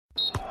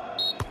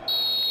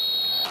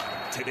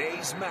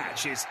Today's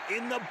match is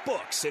in the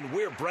books, and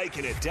we're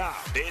breaking it down.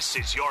 This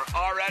is your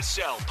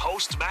RSL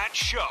post-match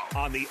show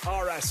on the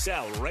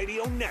RSL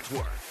Radio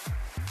Network.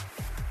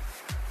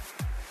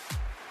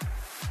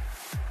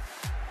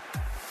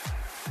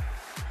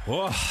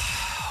 Well,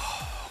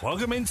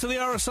 welcome into the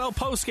RSL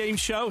post-game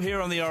show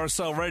here on the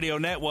RSL Radio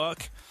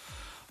Network.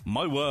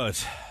 My word,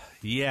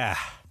 yeah.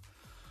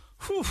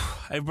 Whew.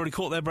 Everybody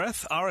caught their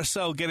breath.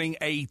 RSL getting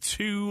a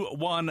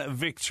 2-1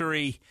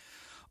 victory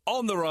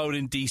on the road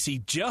in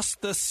DC. Just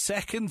the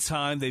second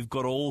time they've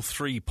got all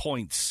 3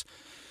 points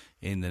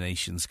in the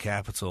nation's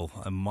capital.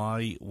 And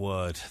my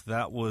word,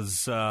 that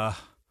was... it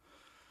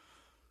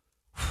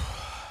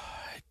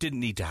didn't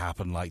need to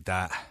happen like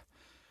that.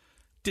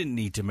 Didn't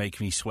need to make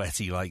me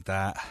sweaty like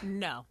that.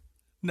 No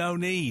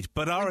need.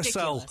 But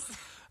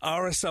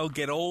RSL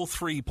get all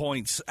 3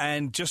 points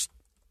and just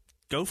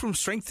go from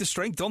strength to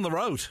strength on the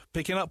road,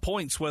 picking up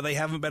points where they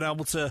haven't been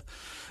able to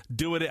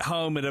do it at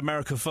home at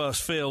America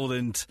First Field.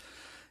 And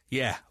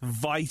yeah,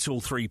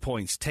 vital 3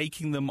 points,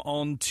 taking them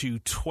on to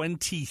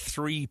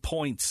 23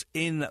 points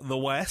in the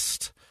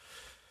West.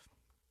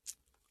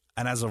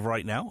 And as of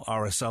right now,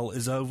 RSL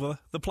is over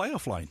the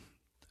playoff line,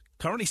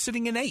 currently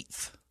sitting in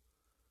 8th.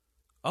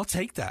 I'll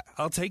take that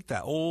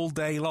all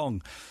day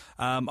long.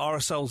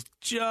 RSL's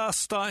just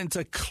starting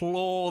to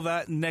claw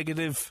that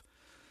negative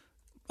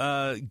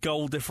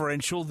goal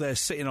differential. They're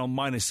sitting on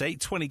 -8,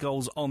 20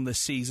 goals on the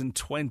season,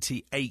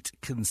 28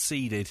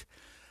 conceded.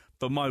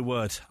 But my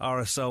word,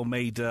 RSL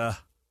made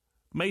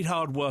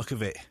hard work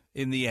of it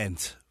in the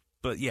end.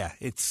 But yeah,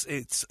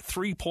 it's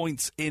 3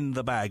 points in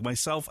the bag.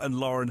 Myself and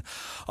Lauren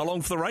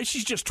along for the ride.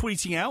 She's just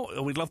tweeting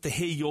out. We'd love to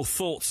hear your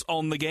thoughts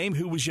on the game.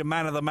 Who was your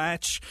man of the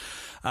match?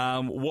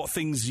 What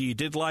things you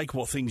did like?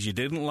 What things you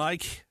didn't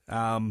like?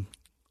 I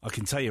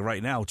can tell you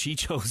right now,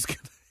 Chicho's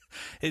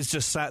is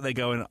just sat there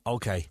going,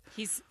 okay.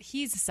 He's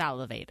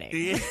salivating.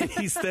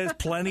 There's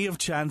plenty of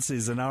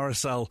chances, and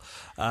RSL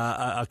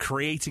are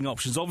creating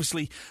options.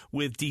 Obviously,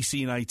 with DC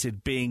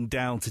United being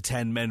down to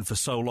 10 men for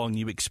so long,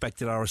 you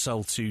expected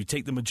RSL to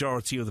take the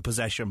majority of the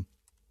possession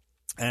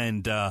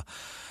and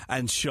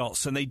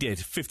shots, and they did.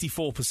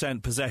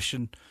 54%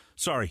 possession.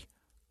 Sorry,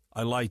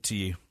 I lied to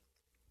you.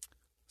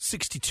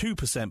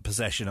 62%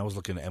 possession. I was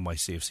looking at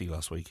NYCFC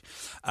last week.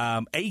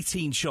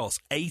 18 shots,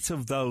 8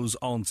 of those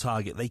on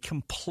target. They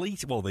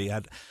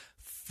had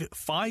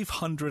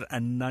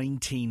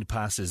 519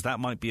 passes. That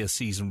might be a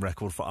season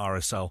record for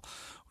RSL,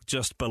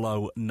 just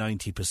below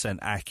 90%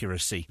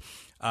 accuracy.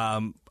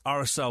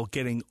 RSL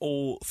getting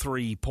all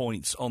 3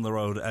 points on the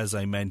road, as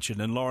I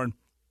mentioned. And Lauren,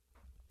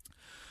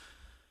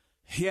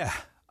 yeah,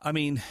 I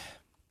mean,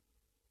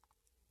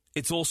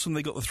 it's awesome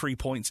they got the 3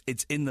 points.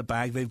 It's in the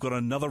bag. They've got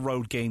another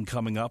road game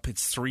coming up.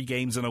 It's 3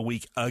 games in a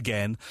week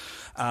again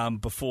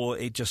before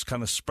it just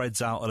kind of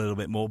spreads out a little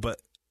bit more.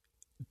 But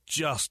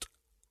just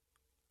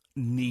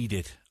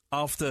needed.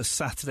 After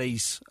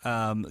Saturday's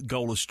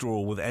goalless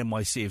draw with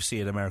NYCFC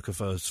at America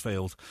First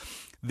Field,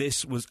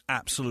 this was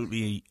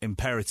absolutely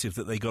imperative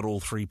that they got all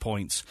 3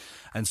 points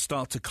and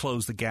start to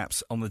close the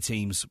gaps on the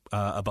teams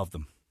above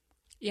them.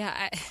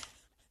 Yeah,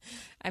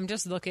 I'm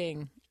just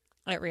looking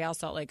at Real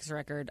Salt Lake's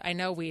record. I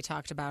know we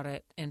talked about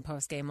it in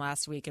postgame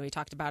last week, and we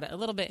talked about it a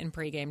little bit in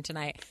pregame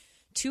tonight.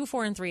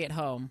 2-4-3 at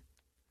home.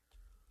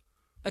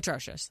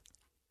 Atrocious.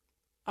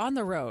 On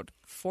the road,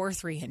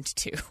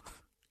 4-3-2.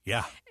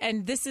 Yeah.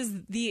 And this is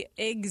the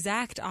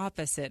exact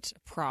opposite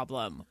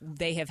problem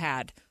they have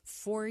had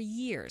for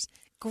years.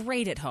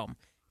 Great at home.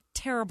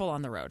 Terrible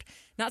on the road.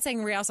 Not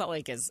saying Real Salt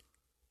Lake is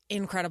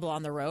incredible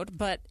on the road,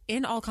 but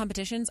in all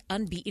competitions,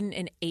 unbeaten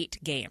in 8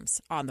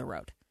 games on the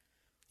road.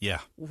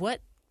 Yeah.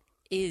 What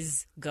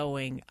is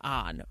going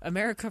on?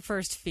 America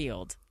First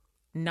Field,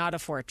 not a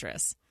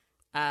fortress.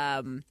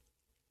 I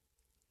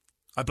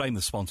blame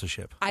the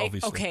sponsorship,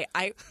 obviously. Okay,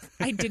 I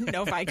didn't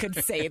know if I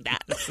could say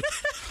that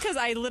because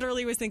I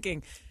literally was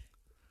thinking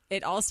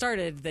it all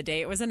started the day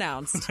it was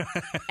announced,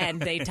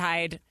 and they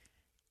tied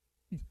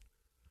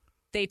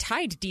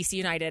DC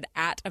United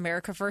at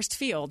America First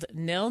Field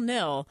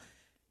 0-0.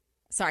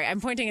 Sorry,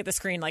 I'm pointing at the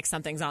screen like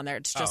something's on there.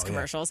 It's just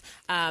commercials.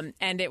 Yeah.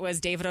 And it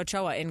was David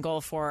Ochoa in goal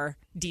for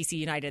DC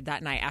United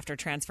that night after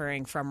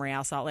transferring from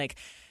Real Salt Lake.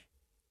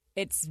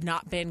 It's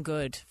not been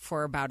good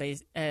for about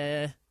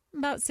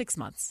 6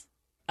 months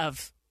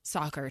of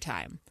soccer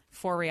time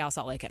for Real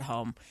Salt Lake at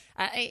home.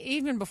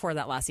 Even before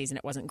that last season,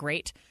 it wasn't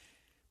great.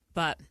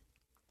 But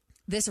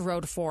this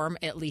road form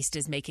at least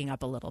is making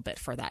up a little bit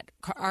for that.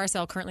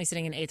 RSL currently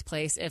sitting in 8th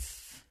place.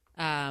 If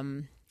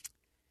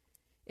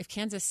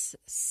Kansas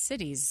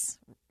City's...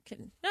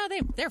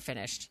 they're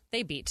finished.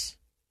 They beat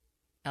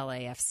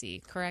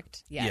LAFC,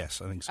 correct? Yeah.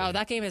 Yes, I think so. Oh,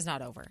 that game is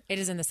not over. It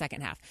is in the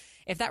second half.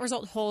 If that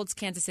result holds,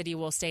 Kansas City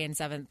will stay in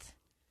 7th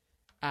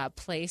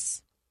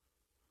place.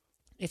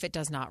 If it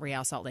does not,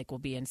 Real Salt Lake will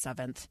be in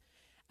 7th.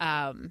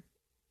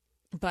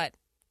 But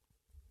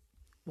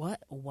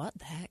what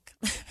the heck?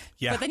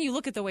 Yeah. But then you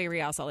look at the way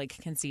Real Salt Lake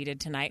conceded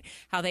tonight,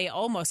 how they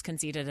almost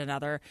conceded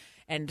another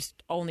and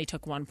only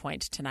took 1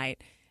 point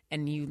tonight.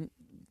 And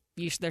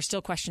there's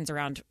still questions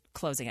around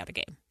closing out a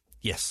game.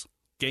 Yes.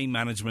 game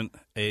management.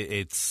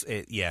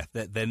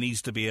 There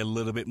needs to be a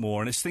little bit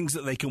more, and it's things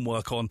that they can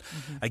work on.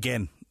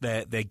 Again,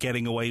 they're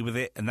getting away with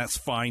it, and that's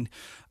fine.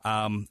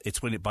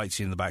 It's when it bites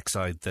you in the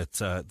backside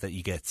that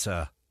you get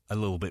a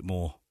little bit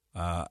more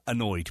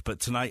annoyed.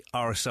 But tonight,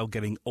 RSL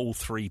getting all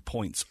 3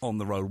 points on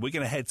the road. We're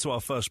going to head to our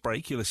first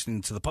break. You're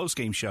listening to the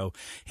Postgame Show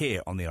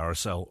here on the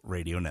RSL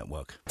Radio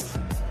Network.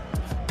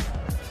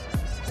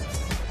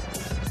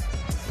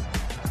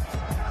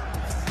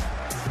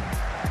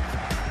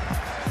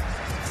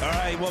 All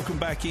right, welcome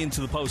back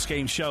into the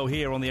post-game show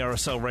here on the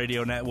RSL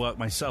Radio Network.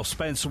 Myself,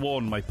 Spencer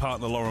Warne, my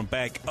partner, Lauren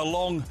Beck,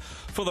 along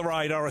for the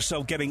ride.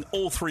 RSL getting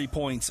all 3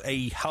 points,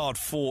 a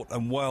hard-fought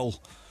and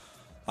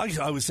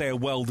I would say a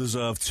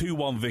well-deserved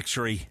 2-1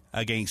 victory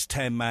against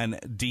 10-man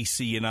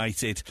DC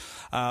United.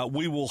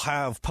 We will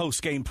have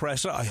post-game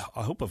presser. I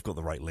hope I've got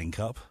the right link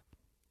up.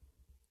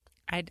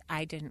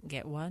 I didn't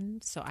get one,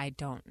 so I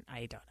don't know.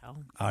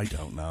 I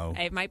don't know.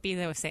 It might be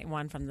the same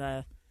one from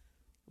the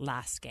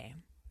last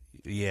game.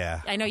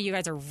 Yeah. I know you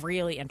guys are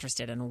really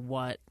interested in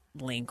what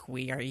link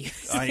we are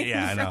using.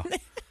 I know.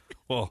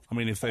 Well, I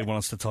mean, if they want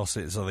us to toss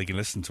it so they can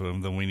listen to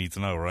them, then we need to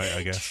know, right,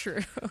 I guess.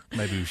 True.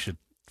 Maybe we should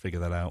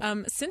figure that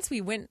out. Since we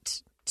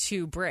went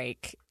to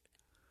break,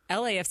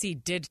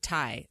 LAFC did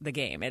tie the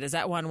game. It is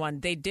at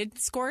 1-1. They did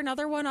score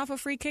another one off a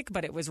free kick,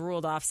 but it was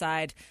ruled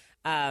offside.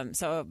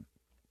 So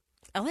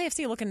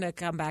LAFC looking to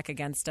come back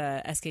against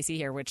SKC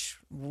here, which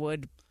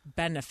would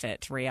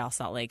benefit Real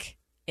Salt Lake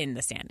in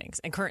the standings,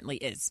 and currently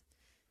is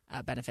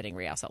benefiting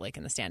Real Salt Lake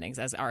in the standings,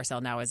 as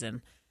RSL now is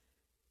in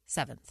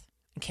 7th.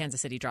 And Kansas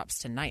City drops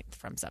to 9th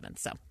from 7th.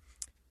 So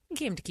a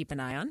game to keep an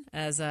eye on,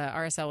 as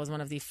RSL was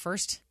one of the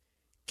first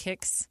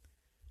kicks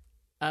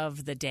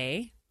of the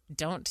day.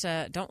 Don't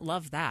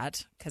love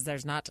that, because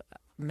there's not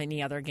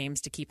many other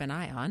games to keep an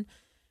eye on.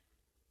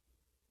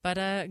 But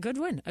a good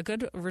win, a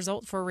good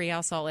result for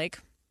Real Salt Lake.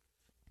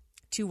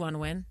 2-1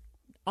 win.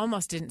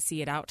 Almost didn't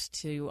see it out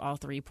to all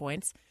 3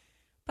 points,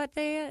 but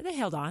they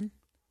held on.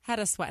 Had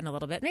us sweating a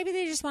little bit. Maybe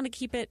they just want to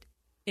keep it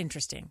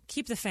interesting,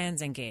 keep the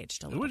fans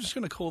engaged a little bit. We're just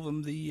going to call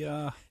them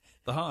the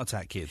heart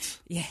attack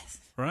kids. Yes,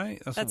 right.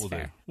 That's what we'll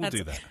fair. do. We'll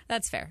do that.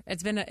 That's fair.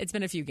 It's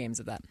been a few games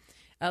of that.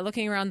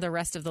 Looking around the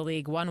rest of the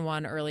league,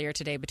 1-1 earlier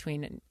today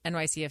between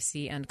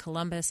NYCFC and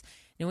Columbus.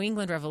 New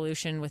England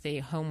Revolution with a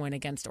home win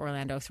against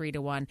Orlando,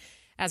 3-1.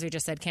 As we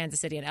just said, Kansas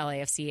City and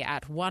LAFC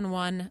at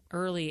 1-1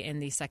 early in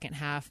the second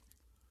half.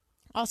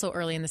 Also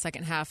early in the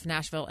second half,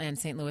 Nashville and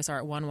St. Louis are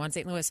at 1-1.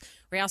 St. Louis,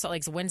 Real Salt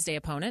Lake's Wednesday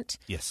opponent,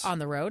 on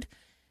the road.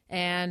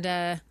 And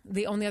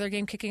the only other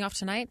game kicking off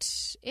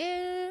tonight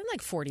in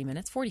like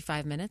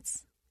 45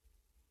 minutes.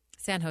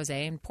 San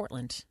Jose and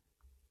Portland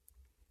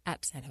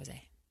at San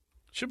Jose.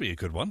 Should be a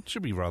good one.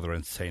 Should be rather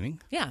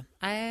entertaining. Yeah.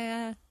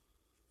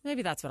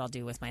 Maybe that's what I'll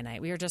do with my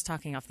night. We were just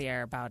talking off the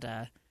air about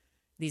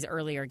these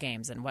earlier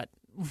games and what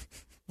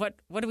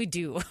do we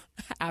do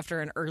after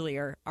an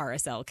earlier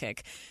RSL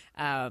kick?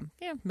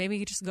 Maybe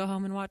you just go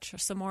home and watch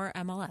some more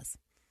MLS.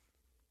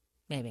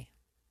 Maybe.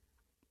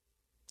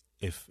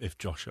 If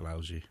Josh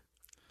allows you.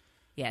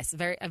 Yes, a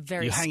very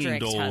You're strict hanging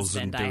doors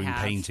husband and doing I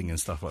have. painting and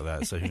stuff like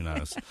that, so who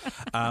knows?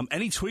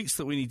 Any tweets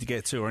that we need to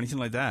get to or anything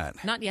like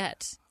that? Not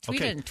yet.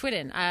 Tweet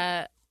in.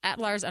 At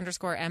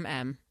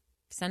Lars_MM.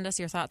 Send us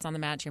your thoughts on the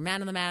match, your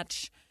man of the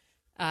match.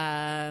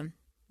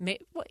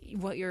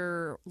 What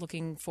you're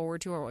looking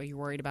forward to or what you're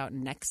worried about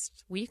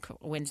next week.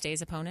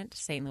 Wednesday's opponent,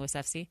 St. Louis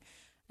FC.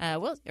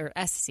 Or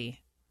SC.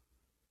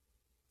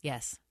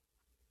 Yes.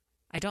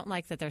 I don't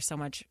like that there's so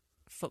much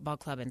football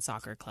club and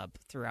soccer club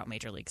throughout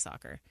Major League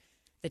Soccer.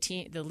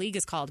 The league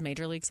is called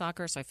Major League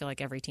Soccer, so I feel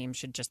like every team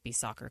should just be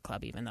soccer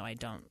club, even though I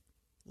don't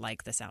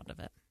like the sound of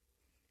it.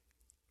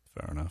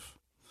 Fair enough.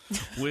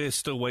 We're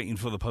still waiting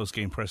for the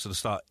post-game presser to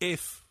start,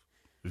 if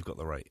we've got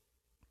the right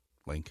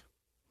link.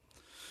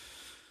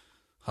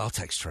 I'll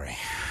text Trey.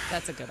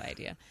 That's a good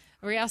idea.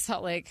 Real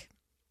Salt Lake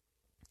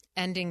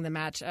ending the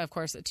match, of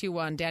course, at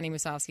 2-1. Danny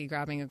Musovski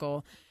grabbing a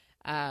goal.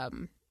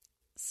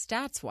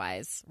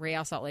 Stats-wise,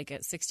 Real Salt Lake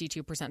at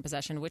 62%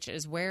 possession, which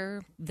is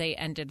where they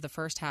ended the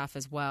first half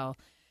as well.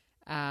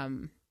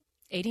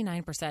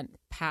 89%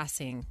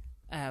 passing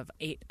of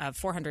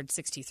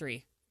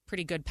 463.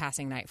 Pretty good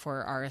passing night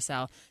for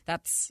RSL.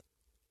 That's,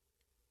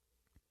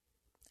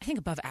 I think,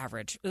 above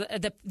average.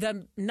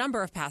 The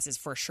number of passes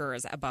for sure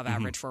is above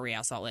average for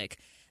Real Salt Lake,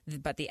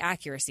 but the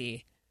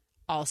accuracy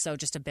also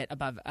just a bit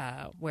above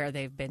where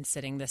they've been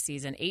sitting this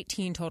season.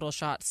 18 total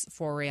shots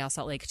for Real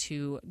Salt Lake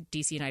to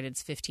DC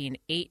United's 15.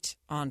 8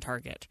 on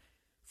target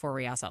for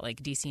Real Salt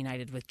Lake. DC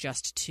United with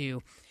just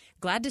 2.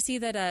 Glad to see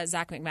that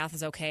Zach McMath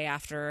is okay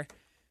after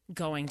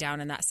going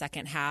down in that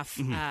second half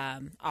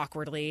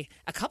awkwardly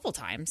a couple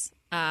times,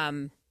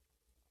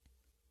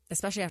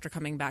 especially after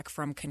coming back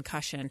from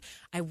concussion.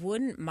 I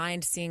wouldn't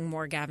mind seeing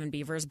more Gavin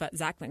Beavers, but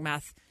Zach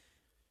McMath,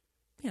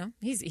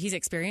 he's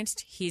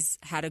experienced. He's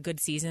had a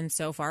good season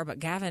so far, but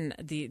Gavin,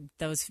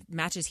 those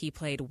matches he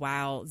played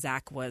while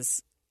Zach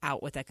was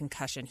out with a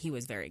concussion, he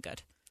was very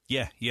good.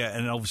 Yeah,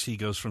 and obviously he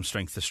goes from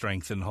strength to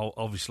strength, and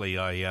obviously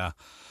I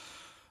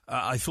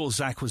I thought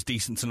Zach was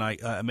decent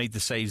tonight. Made the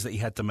saves that he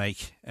had to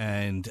make,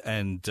 and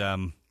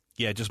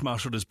just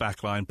marshalled his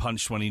back line,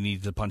 punched when he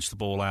needed to punch the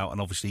ball out, and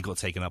obviously he got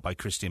taken up by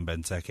Christian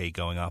Benteke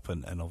going up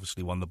and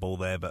obviously won the ball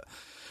there, but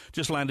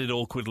just landed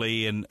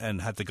awkwardly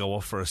and had to go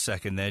off for a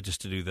second there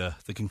just to do the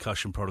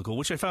concussion protocol,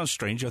 which I found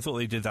strange. I thought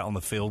they did that on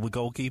the field with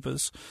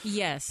goalkeepers.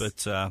 Yes.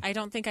 But I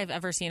don't think I've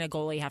ever seen a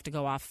goalie have to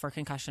go off for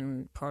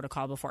concussion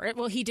protocol before.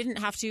 Well, he didn't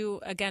have to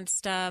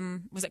against,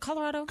 was it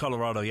Colorado?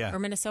 Colorado, yeah. Or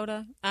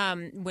Minnesota?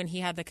 When he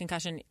had the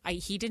concussion,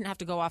 he didn't have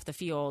to go off the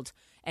field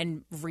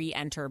and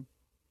re-enter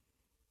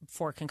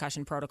for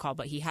concussion protocol,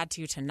 but he had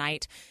to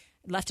tonight.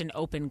 Left an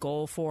open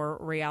goal for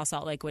Real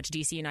Salt Lake, which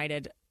DC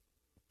United,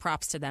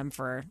 props to them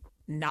for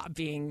not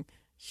being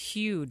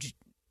huge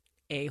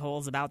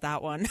a-holes about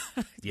that one.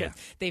 Yeah.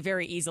 They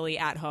very easily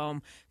at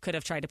home could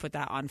have tried to put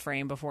that on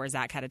frame before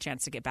Zach had a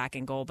chance to get back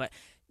in goal. But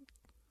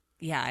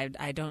yeah,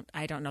 I don't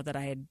know that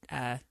I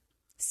had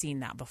seen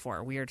that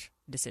before. Weird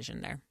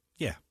decision there.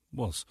 Yeah,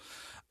 was.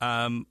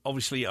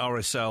 Obviously,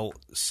 RSL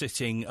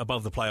sitting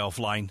above the playoff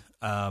line,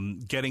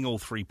 getting all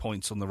 3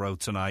 points on the road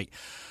tonight.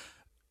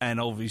 And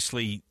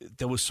obviously,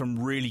 there was some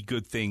really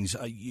good things.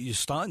 You're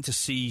starting to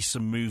see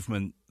some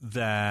movement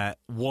that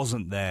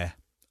wasn't there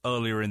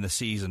earlier in the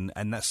season,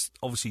 and that's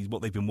obviously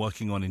what they've been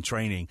working on in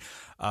training.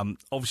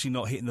 Obviously,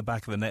 not hitting the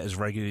back of the net as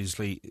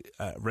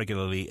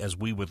regularly as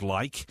we would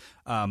like.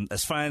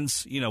 As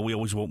fans, we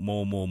always want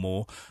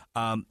more.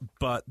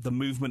 But the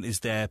movement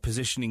is there,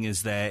 positioning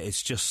is there.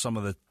 It's just some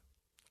of the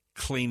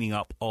cleaning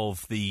up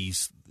of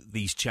these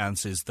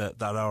chances that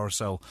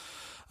RSL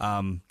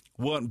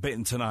weren't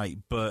bitten tonight,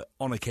 but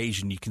on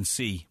occasion you can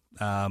see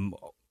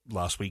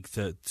last week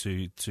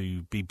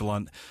to be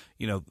blunt,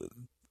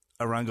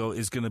 Arango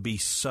is going to be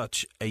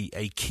such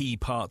a key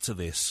part to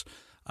this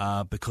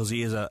because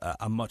he is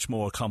a much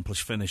more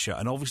accomplished finisher,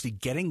 and obviously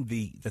getting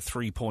the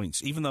 3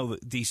 points, even though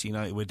DC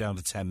United we're down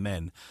to 10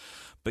 men,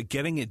 but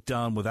getting it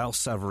done without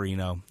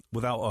Savarino,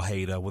 without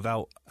Ojeda,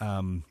 without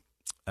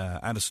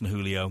Anderson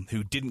Julio,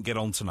 who didn't get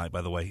on tonight,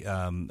 by the way.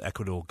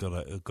 Ecuador got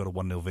a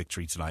 1-0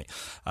 victory tonight,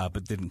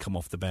 but didn't come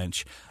off the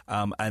bench.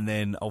 And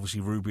then,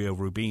 obviously,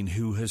 Rubin,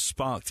 who has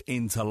sparked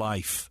into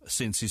life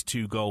since his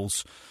 2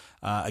 goals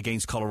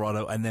against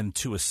Colorado and then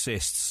 2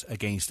 assists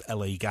against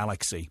LA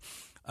Galaxy.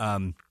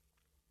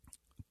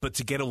 But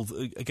to get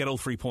all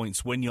 3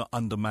 points when you're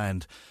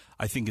undermanned,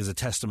 I think is a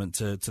testament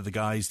to the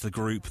guys, the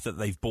group that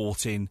they've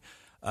bought in,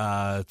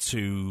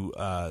 to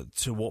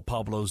what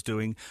Pablo's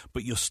doing,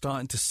 but you're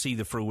starting to see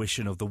the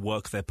fruition of the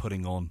work they're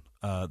putting on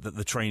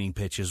the training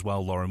pitch as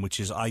well, Lauren, which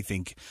is, I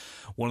think,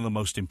 one of the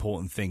most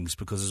important things,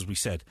 because as we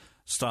said,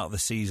 start of the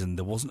season,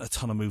 there wasn't a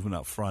ton of movement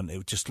up front.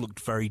 It just looked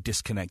very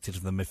disconnected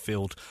from the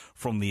midfield,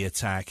 from the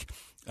attack.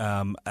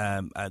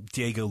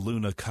 Diego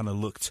Luna kind of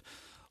looked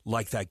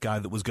like that guy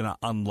that was going to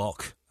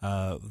unlock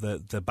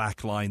the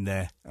back line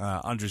there.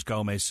 Andres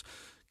Gomez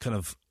kind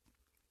of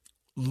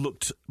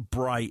looked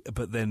bright,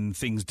 but then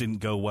things didn't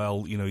go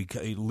well. He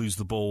lose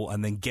the ball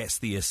and then gets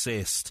the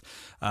assist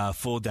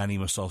for Danny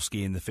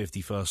Masovsky in the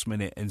 51st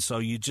minute. And so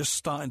you're just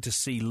starting to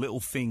see little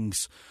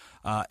things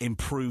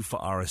improve for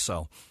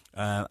RSL.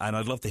 And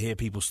I'd love to hear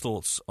people's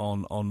thoughts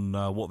on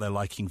what they're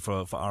liking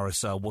for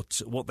RSL,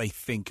 what they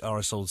think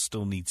RSL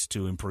still needs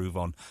to improve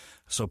on.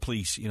 So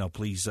please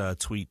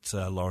tweet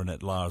Lauren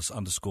at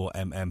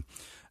Lars_MM.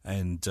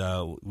 And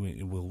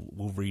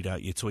we'll read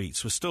out your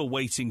tweets. We're still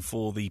waiting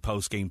for the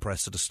post-game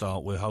presser to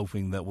start. We're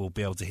hoping that we'll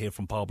be able to hear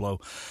from Pablo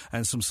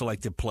and some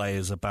selected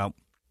players about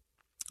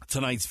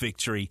tonight's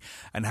victory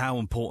and how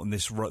important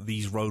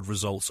these road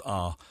results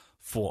are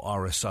for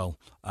RSL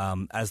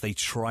as they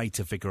try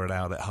to figure it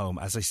out at home.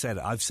 As I said,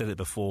 I've said it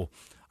before,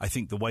 I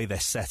think the way they're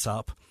set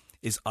up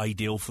is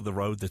ideal for the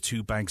road. The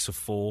 2 banks of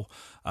 4,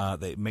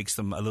 that makes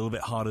them a little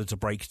bit harder to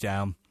break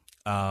down.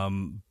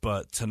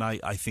 But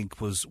tonight I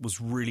think was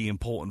really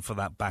important for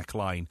that back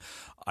line.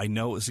 I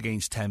know it's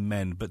against 10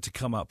 men, but to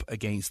come up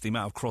against the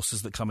amount of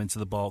crosses that come into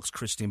the box,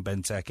 Christian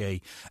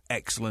Benteke,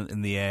 excellent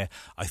in the air.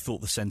 I thought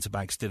the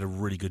centre-backs did a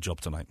really good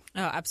job tonight.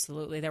 Oh,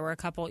 absolutely. There were a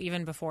couple,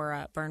 even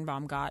before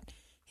Birnbaum got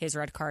his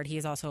red card, he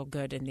is also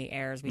good in the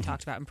air, as we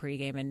talked about in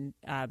pregame,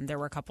 and there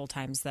were a couple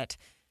times that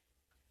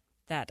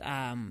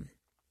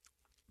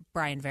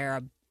Brian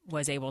Vera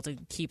was able to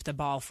keep the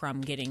ball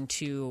from getting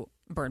to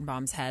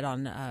Birnbaum's head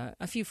on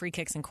a few free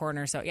kicks and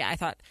corners. So, yeah, I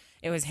thought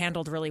it was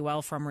handled really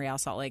well from Real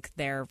Salt Lake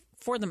there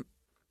for the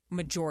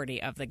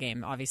majority of the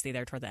game. Obviously,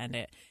 there toward the end,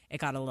 it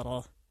got a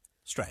little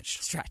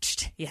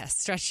stretched. Yes,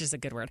 stretched is a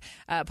good word.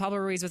 Pablo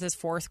Ruiz with his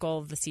 4th goal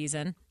of the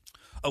season.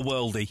 A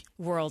worldie.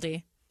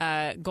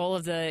 Goal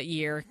of the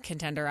year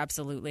contender,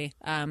 absolutely.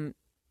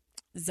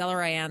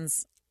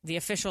 Zelarayan's, the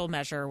official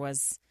measure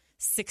was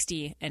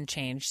 60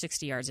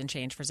 yards and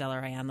change for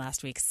Zelarayan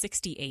last week.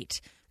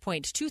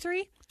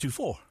 68.23?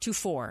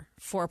 24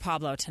 for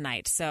Pablo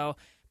tonight. So a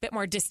bit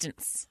more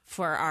distance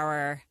for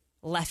our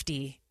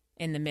lefty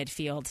in the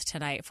midfield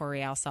tonight for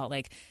Real Salt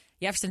Lake.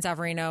 Jefferson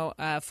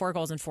Savarino, 4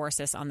 goals and 4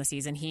 assists on the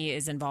season. He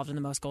is involved in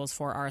the most goals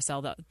for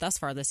RSL thus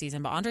far this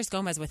season. But Andres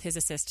Gomez, with his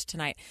assist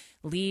tonight,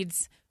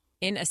 leads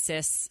in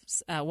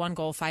assists, 1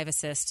 goal, 5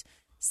 assists,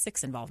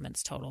 6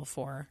 involvements total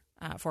for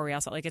Real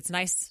Salt Lake. It's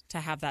nice to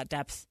have that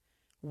depth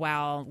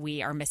while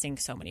we are missing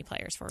so many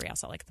players for Real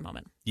Salt Lake at the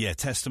moment. Yeah,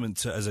 testament,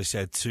 to, as I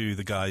said, to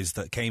the guys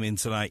that came in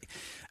tonight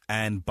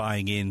and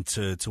buying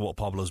into what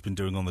Pablo's been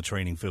doing on the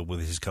training field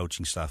with his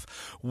coaching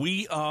staff.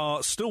 We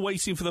are still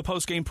waiting for the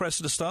post-game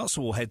presser to start,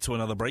 so we'll head to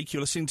another break.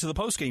 You're listening to the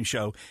post-game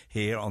show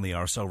here on the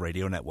RSL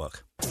Radio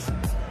Network.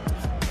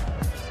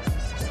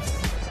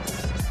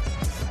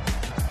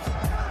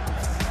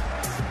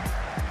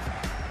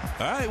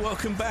 All right,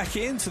 welcome back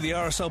into the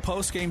RSL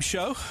post-game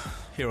show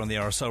here on the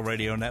RSL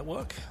Radio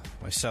Network.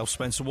 Myself,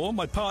 Spencer Warne,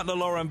 my partner,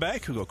 Lauren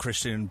Beck. We've got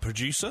Christian,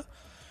 producer,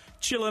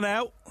 chilling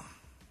out.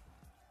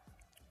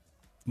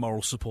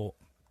 Moral support.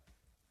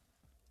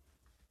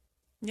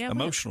 Yeah,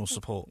 emotional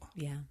support.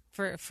 Yeah,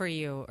 for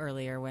you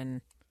earlier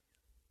when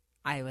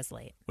I was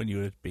late. When you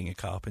were being a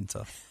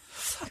carpenter.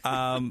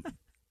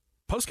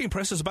 Post-game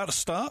press is about to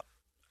start.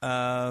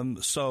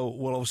 So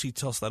we'll obviously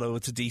toss that over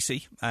to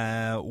DC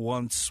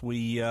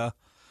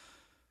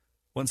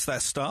once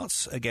that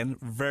starts. Again,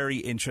 very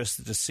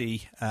interested to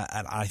see,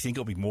 and I think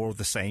it'll be more of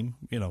the same,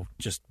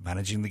 just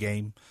managing the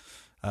game.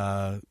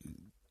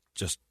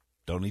 Just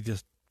don't need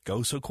to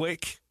go so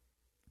quick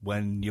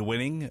when you're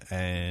winning,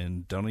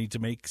 and don't need to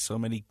make so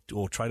many,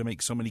 or try to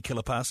make so many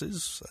killer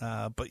passes.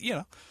 But,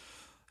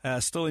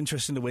 still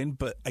interesting to win.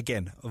 But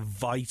again, a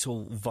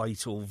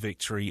vital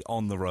victory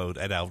on the road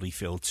at Aldi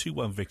Field.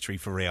 2-1 victory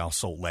for Real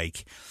Salt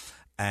Lake.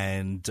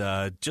 And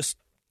just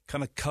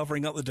kind of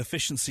covering up the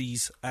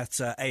deficiencies at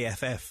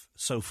AFF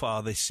so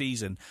far this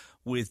season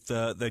with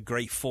the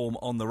great form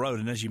on the road.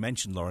 And as you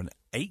mentioned, Lauren,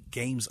 8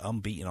 games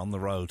unbeaten on the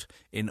road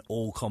in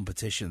all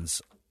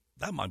competitions.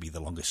 That might be the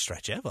longest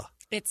stretch ever.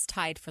 It's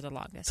tied for the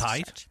longest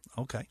Tied? stretch.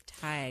 Okay.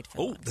 Tied for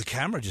the longest. The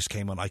camera just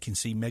came on. I can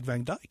see Meg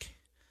Van Dyke.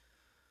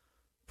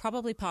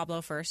 Probably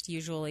Pablo first,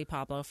 usually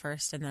Pablo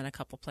first, and then a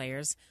couple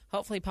players.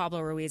 Hopefully Pablo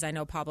Ruiz. I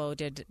know Pablo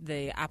did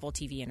the Apple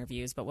TV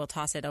interviews, but we'll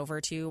toss it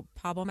over to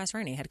Pablo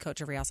Mastroeni, head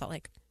coach of Real Salt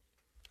Lake.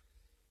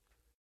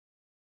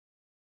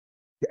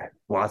 Yeah,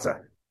 Waza.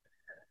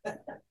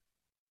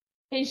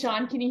 Hey,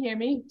 Sean, can you hear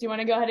me? Do you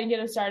want to go ahead and get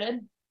us started?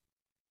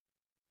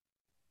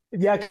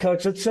 Yeah,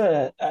 Coach. Let's.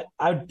 I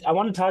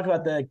want to talk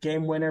about the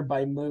game winner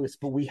by Moose,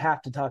 but we have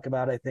to talk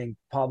about, I think,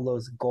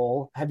 Pablo's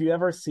goal. Have you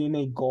ever seen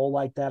a goal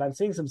like that? I'm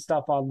seeing some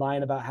stuff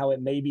online about how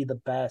it may be the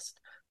best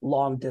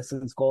long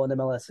distance goal in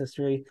MLS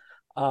history.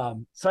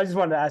 So I just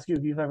wanted to ask you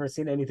if you've ever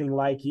seen anything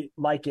like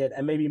it,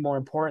 and maybe more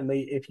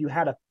importantly, if you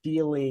had a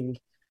feeling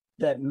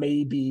that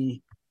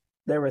maybe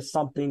there was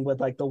something with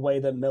like the way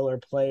that Miller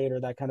played or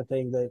that kind of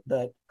thing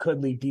that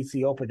could leave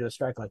DC open to a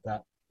strike like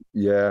that.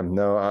 Yeah,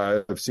 no,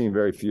 I've seen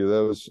very few of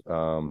those.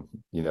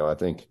 I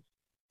think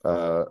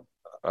I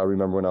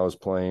remember when I was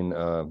playing,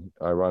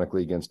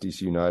 ironically, against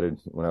DC United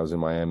when I was in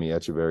Miami,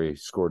 Echeverry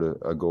scored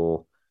a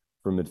goal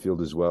from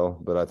midfield as well.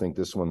 But I think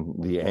this one,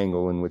 the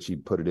angle in which he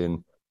put it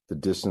in, the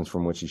distance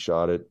from which he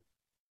shot it,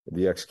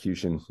 the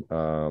execution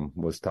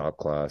was top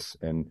class.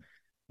 And,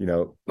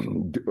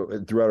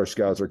 throughout our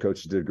scouts, our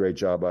coaches did a great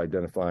job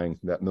identifying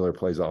that Miller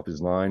plays off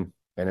his line.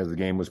 And as the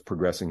game was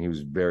progressing, he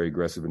was very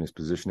aggressive in his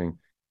positioning.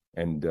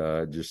 And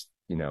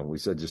we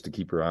said just to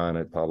keep your eye on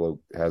it. Pablo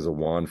has a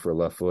wand for a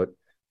left foot.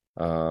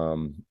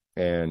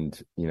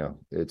 It's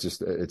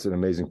an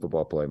amazing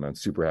football play, man.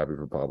 Super happy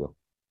for Pablo.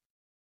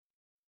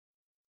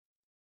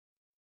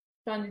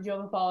 John, did you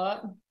have a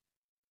follow-up?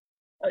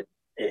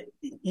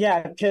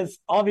 Yeah, because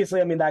obviously,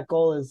 I mean, that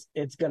goal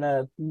it's going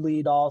to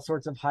lead all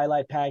sorts of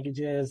highlight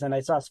packages. And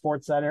I saw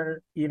SportsCenter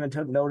even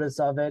took notice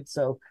of it.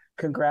 So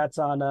congrats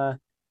on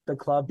the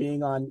club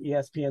being on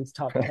ESPN's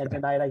top 10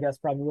 tonight, I guess,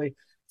 probably.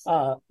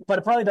 But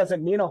it probably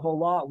doesn't mean a whole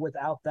lot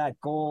without that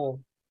goal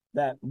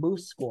that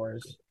Moose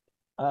scores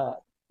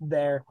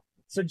there.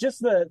 So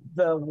just the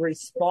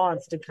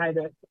response to kind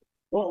of,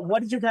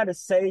 what did you kind of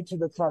say to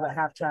the club at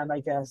halftime,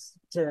 I guess,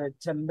 to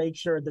make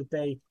sure that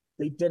they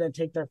didn't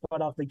take their foot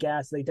off the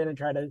gas, they didn't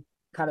try to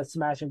kind of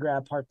smash and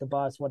grab, park the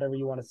bus, whatever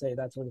you want to say,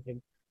 that sort of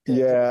thing.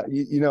 Yeah,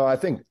 I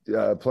think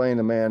playing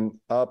a man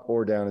up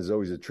or down is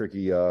always a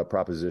tricky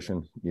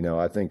proposition.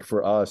 I think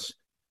for us,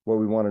 what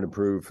we wanted to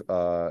prove,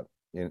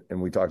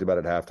 and we talked about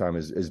at halftime,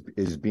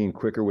 is being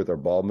quicker with our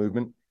ball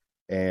movement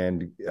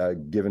and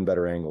giving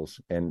better angles.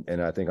 And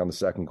I think on the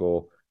second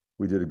goal,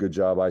 we did a good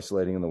job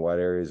isolating in the wide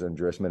areas.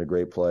 Andres made a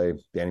great play.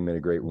 Danny made a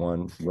great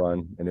run,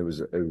 and it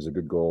was a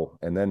good goal.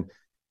 And then,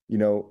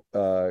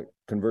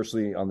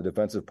 conversely, on the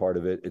defensive part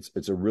of it,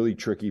 it's a really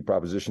tricky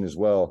proposition as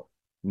well,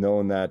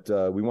 knowing that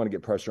we want to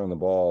get pressure on the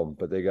ball,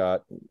 but they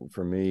got,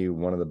 for me,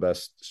 one of the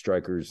best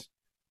strikers,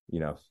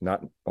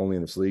 not only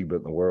in this league, but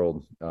in the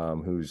world,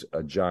 who's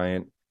a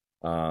giant,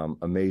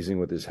 amazing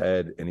with his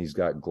head, and he's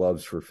got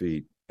gloves for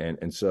feet.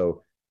 And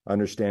so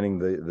understanding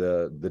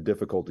the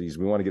difficulties,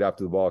 we want to get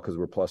after the ball because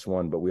we're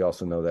 +1, but we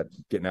also know that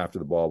getting after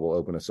the ball will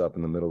open us up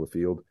in the middle of the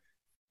field.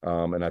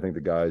 And I think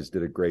the guys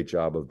did a great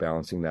job of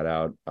balancing that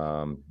out,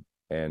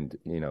 and,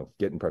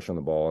 getting pressure on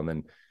the ball. And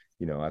then,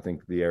 I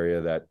think the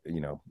area that,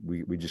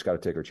 we just got to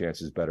take our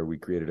chances better. We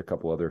created a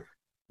couple other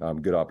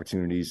good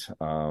opportunities.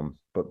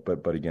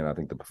 But again, I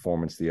think the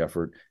performance, the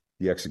effort,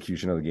 the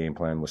execution of the game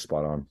plan was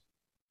spot on.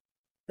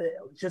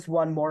 Just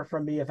one more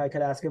from me, if I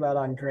could ask about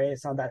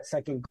Andreas on that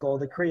second goal.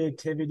 The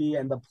creativity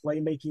and the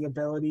playmaking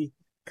ability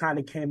kind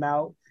of came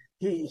out.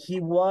 He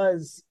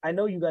was, I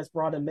know you guys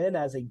brought him in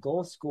as a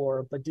goal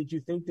scorer, but did you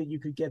think that you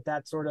could get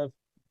that sort of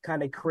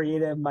kind of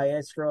creative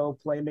maestro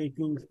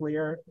playmaking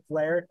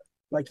flair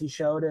like he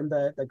showed in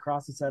the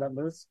cross and setup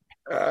moves?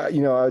 I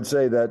would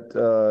say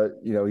that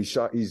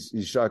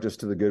he's shocked us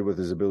to the good with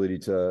his ability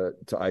to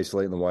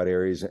isolate in the wide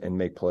areas and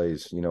make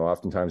plays.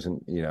 Oftentimes,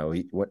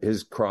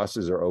 his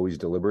crosses are always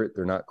deliberate.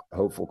 They're not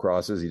hopeful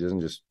crosses. He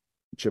doesn't just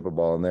chip a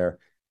ball in there.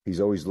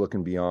 He's always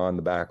looking beyond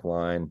the back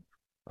line,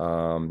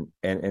 and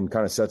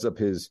kind of sets up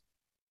his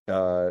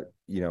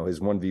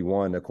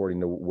 1v1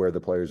 according to where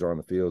the players are on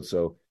the field.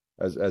 So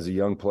as a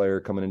young player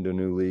coming into a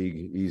new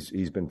league,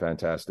 he's been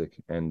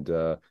fantastic. And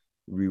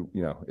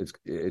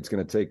it's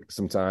going to take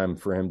some time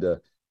for him to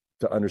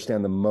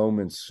understand the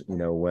moments,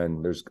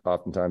 when there's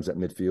oftentimes at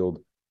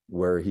midfield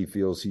where he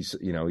feels he's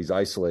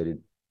isolated,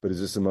 but is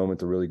this a moment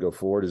to really go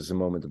forward? Is this a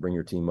moment to bring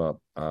your team up?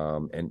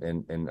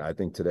 And I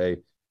think today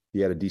he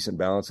had a decent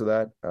balance of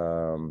that.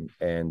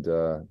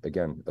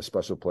 Again, a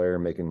special player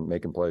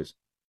making plays.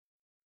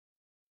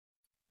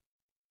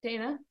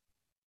 Dana,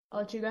 I'll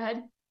let you go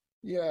ahead.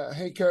 Yeah.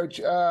 Hey, Coach.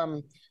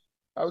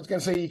 I was going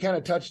to say, you kind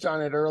of touched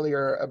on it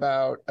earlier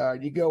about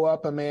you go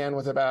up a man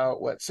with about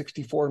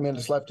 64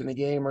 minutes left in the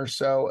game or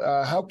so.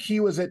 How key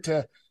was it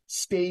to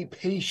stay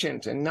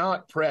patient and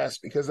not press,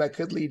 because that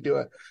could lead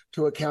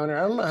to a counter?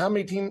 I don't know how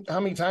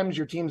many times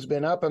your team's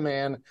been up a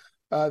man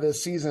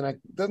this season. It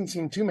doesn't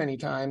seem too many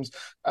times.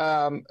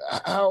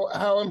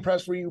 How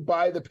impressed were you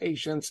by the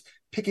patience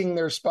picking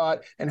their spot,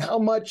 and how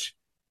much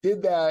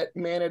did that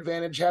man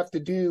advantage have to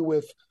do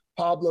with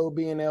Pablo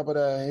being able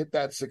to hit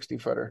that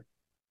 60-footer?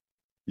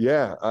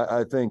 Yeah,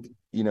 I think,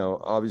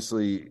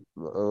 obviously,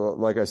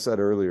 like I said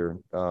earlier,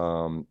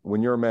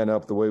 when you're a man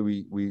up, the way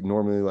we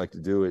normally like to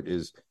do it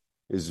is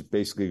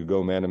basically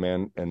go man to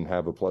man and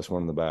have a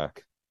 +1 in the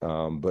back.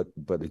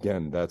 But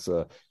again,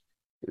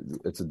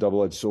 it's a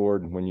double-edged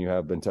sword when you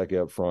have Benteke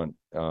up front,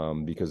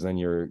 because then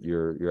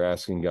you're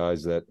asking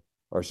guys that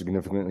are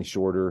significantly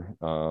shorter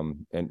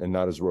and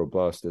not as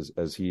robust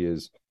as he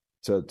is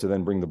to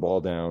then bring the ball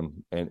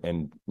down,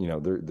 and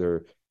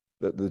they're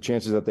the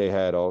chances that they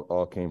had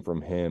all came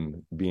from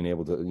him being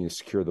able to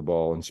secure the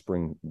ball and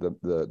spring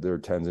their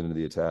 10s into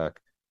the attack,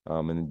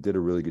 and did a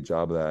really good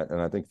job of that. And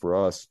I think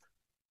for us,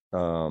 that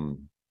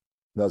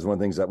was one of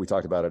the things that we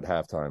talked about at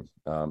halftime,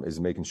 is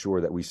making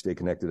sure that we stay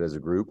connected as a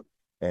group,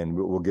 and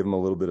we'll give them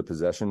a little bit of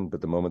possession,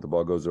 but the moment the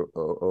ball goes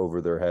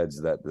over their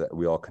heads, that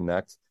we all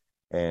connect.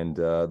 And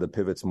the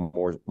pivots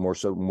more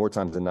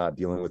times than not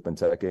dealing with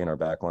Benteke and our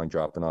back line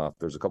dropping off.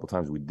 There's a couple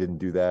times we didn't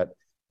do that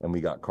and we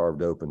got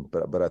carved open.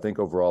 But I think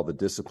overall the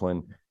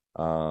discipline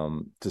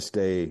to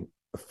stay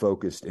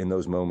focused in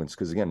those moments,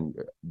 because again,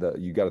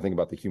 you got to think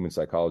about the human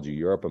psychology.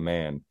 You're up a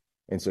man,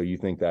 and so you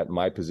think that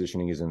my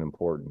positioning isn't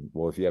important.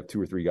 Well, if you have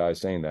 2 or 3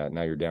 guys saying that,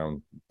 now you're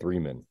down 3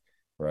 men,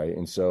 right?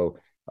 And so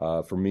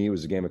for me, it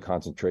was a game of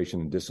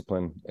concentration and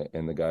discipline,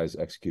 and the guys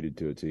executed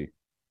to a T.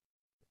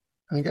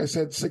 I think I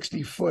said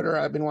 60-footer.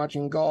 I've been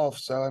watching golf,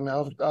 so I'm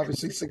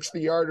obviously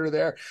 60-yarder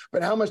there.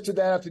 But how much did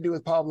that have to do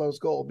with Pablo's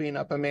goal being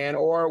up a man,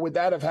 or would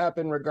that have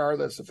happened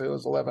regardless if it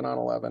was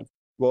 11-on-11?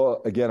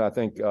 Well, again, I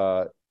think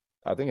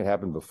it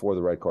happened before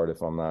the red card.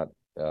 If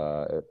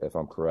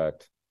I'm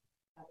correct,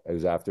 it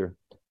was after.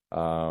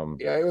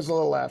 Yeah, it was a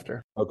little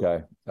after.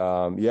 Okay.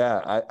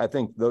 I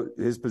think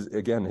his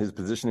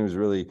positioning was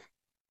really,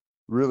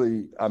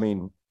 really. I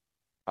mean,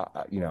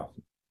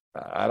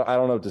 I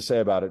don't know what to say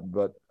about it,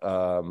 but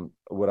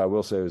what I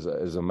will say is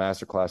a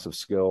masterclass of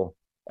skill,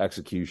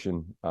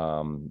 execution,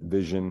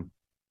 vision,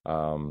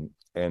 and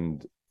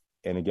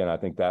again, I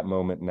think that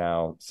moment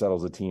now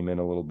settles the team in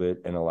a little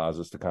bit and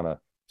allows us to kind of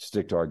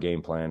stick to our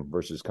game plan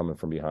versus coming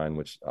from behind,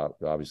 which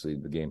obviously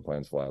the game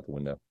plans fly out the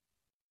window.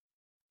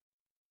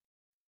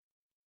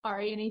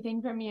 Ari,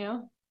 anything from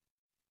you?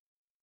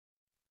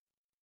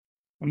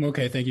 I'm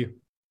okay, thank you.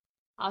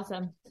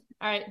 Awesome.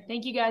 All right,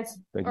 thank you guys.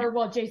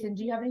 Jason,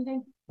 do you have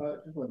anything?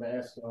 Just wanted to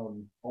ask,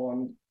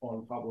 on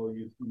Pablo,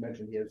 you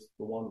mentioned he has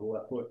the one with the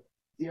left foot.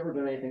 Has he ever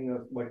done anything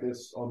like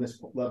this on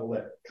this level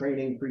at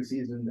training,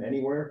 preseason,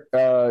 anywhere?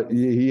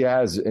 He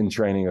has in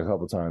training a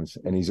couple times,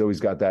 and he's always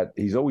got that.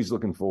 He's always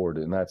looking forward,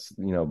 and that's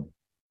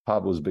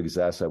Pablo's biggest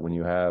asset when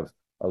you have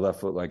a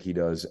left foot like he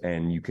does,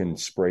 and you can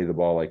spray the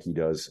ball like he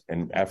does,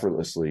 and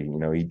effortlessly.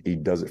 He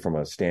does it from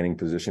a standing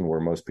position where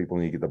most people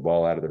need to get the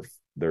ball out of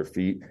their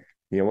feet.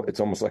 It's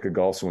almost like a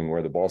golf swing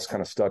where the ball's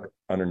kind of stuck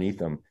underneath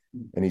him,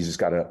 and he's just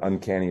got an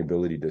uncanny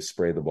ability to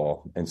spray the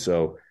ball. And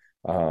so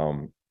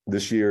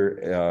this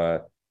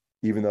year,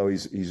 even though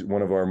he's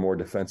one of our more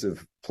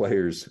defensive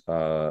players,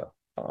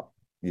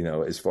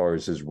 as far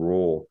as his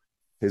role,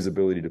 his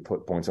ability to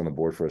put points on the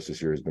board for us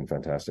this year has been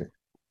fantastic.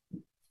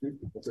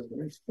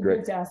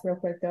 Great. To ask real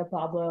quick though,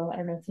 Pablo, I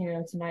don't know if you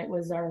know, tonight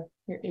was your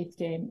 8th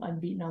game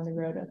unbeaten on the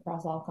road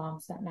across all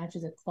comps. That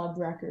matches a club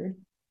record.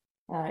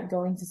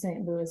 going to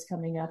St. Louis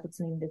coming up, a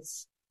team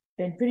that's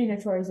been pretty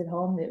notorious at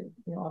home that,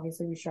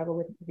 obviously we struggled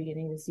with at the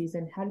beginning of the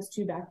season. How does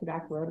 2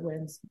 back-to-back road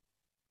wins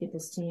get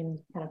this team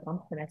kind of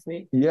pumped for next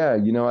week? Yeah,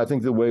 I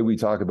think the way we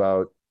talk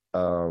about,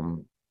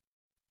 the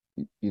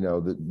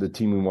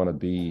team we want to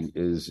be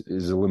is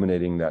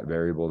eliminating that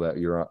variable that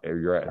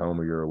you're at home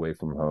or you're away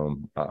from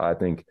home. I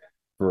think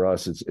for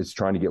us, it's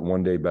trying to get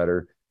one day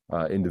better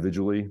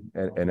individually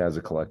and as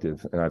a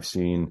collective. And I've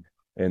seen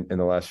in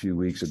the last few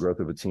weeks a growth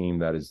of a team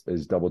that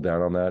is doubled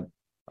down on that.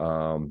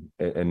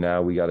 And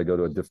now we got to go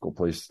to a difficult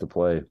place to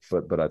play.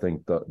 But I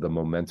think the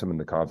momentum and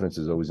the confidence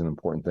is always an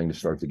important thing to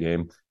start the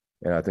game.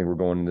 And I think we're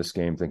going in this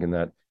game thinking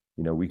that,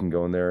 we can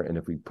go in there, and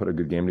if we put a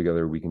good game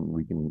together, we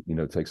can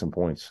take some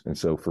points. And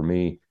so for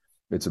me,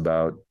 it's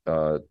about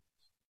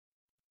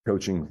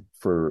coaching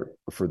for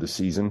the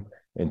season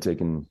and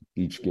taking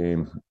each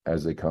game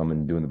as they come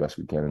and doing the best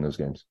we can in those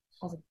games.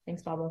 Awesome.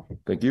 Thanks, Pablo.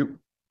 Thank you.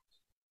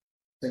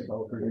 Thanks,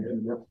 Pablo.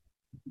 All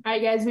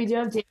right, guys, we do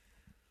have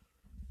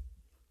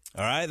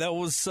All right, that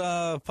was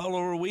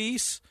Pablo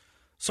Ruiz.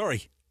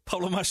 Sorry,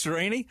 Pablo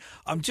Mastroeni.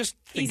 I'm just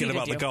thinking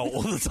about the goal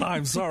all the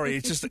time. Sorry,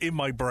 it's just in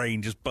my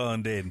brain, just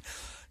burned in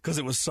because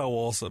it was so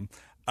awesome.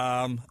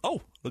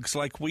 Looks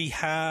like we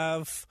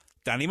have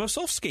Danny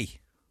Mosovsky.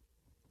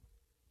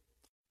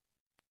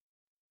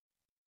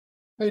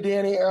 Hey,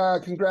 Danny,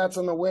 congrats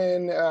on the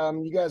win.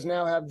 You guys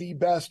now have the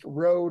best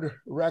road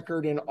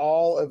record in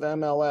all of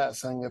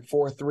MLS. I think at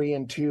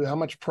 4-3-2. How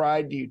much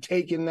pride do you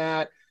take in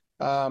that?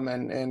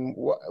 And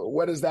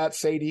what does that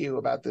say to you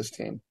about this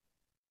team?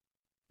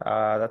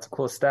 That's a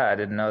cool stat. I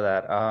didn't know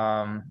that.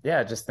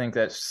 I just think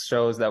that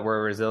shows that we're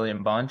a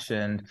resilient bunch,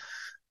 and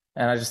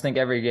I just think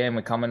every game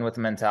we come in with a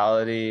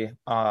mentality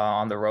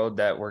on the road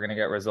that we're going to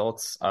get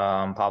results.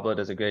 Pablo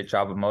does a great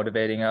job of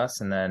motivating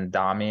us, and then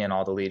Dami and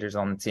all the leaders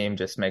on the team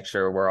just make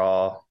sure we're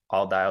all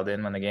dialed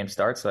in when the game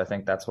starts. So I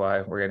think that's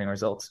why we're getting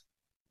results.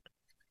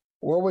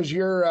 What was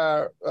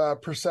your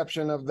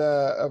perception of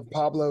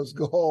Pablo's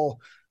goal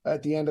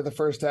at the end of the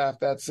first half,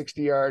 that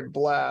 60-yard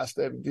blast?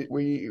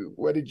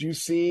 What did you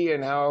see,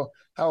 and how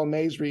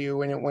amazed were you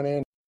when it went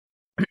in?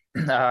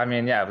 It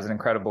was an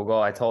incredible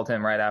goal. I told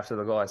him right after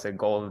the goal, I said,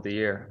 goal of the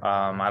year.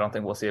 I don't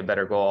think we'll see a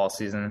better goal all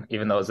season,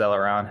 even though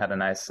Zellaround had a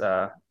nice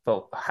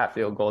half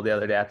field goal the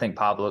other day. I think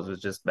Pablo's was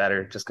just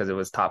better just because it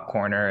was top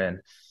corner and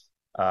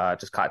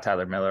just caught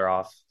Tyler Miller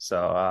off.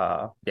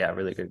 So,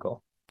 really good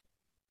goal.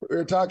 We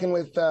were talking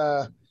with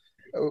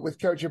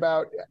Coach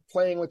about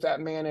playing with that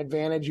man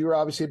advantage. You were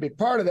obviously a big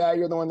part of that.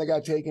 You're the one that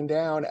got taken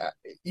down.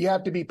 You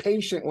have to be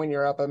patient when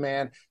you're up a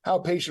man. How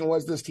patient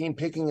was this team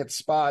picking its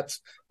spots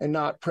and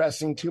not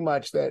pressing too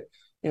much that,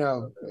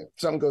 if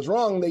something goes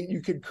wrong, that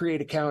you could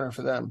create a counter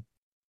for them?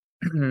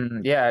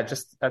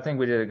 I think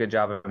we did a good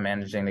job of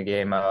managing the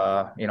game.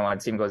 When a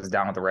team goes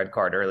down with the red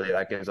card early,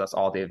 that gives us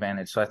all the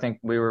advantage. So I think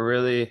we were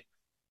really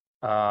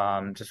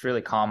just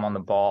really calm on the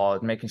ball,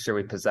 making sure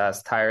we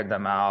possessed, tired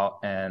them out,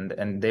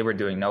 and they were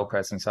doing no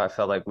pressing. So I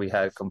felt like we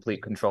had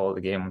complete control of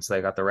the game once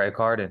they got the red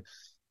card, and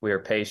we were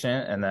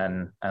patient. And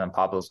then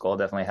Pablo's goal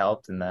definitely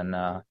helped. And then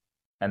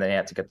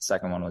to get the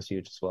second one was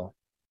huge as well.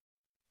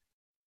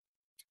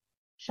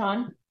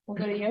 Sean, we'll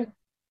go to you.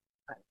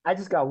 I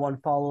just got one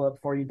follow-up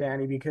for you,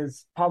 Danny,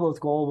 because Pablo's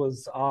goal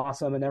was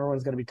awesome and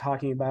everyone's going to be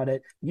talking about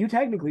it. You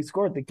technically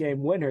scored the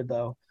game winner,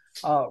 though.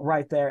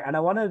 Right there. And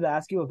I wanted to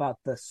ask you about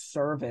the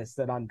service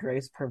that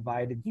Andres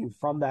provided you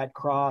from that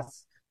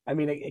cross. I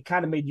mean, it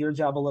kind of made your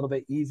job a little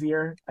bit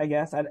easier, I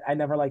guess. I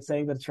never like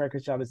saying that a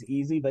striker's job is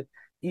easy, but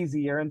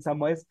easier in some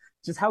ways.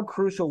 Just how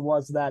crucial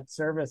was that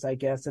service, I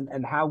guess,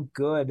 and how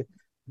good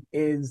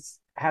has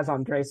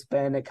Andres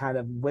been at kind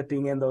of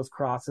whipping in those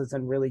crosses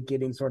and really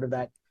getting sort of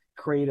that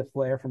creative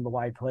flair from the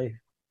wide play?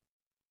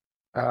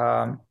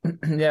 I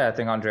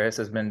think Andres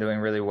has been doing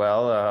really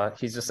well.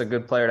 He's just a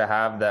good player to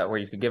have that where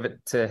you could give it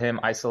to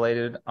him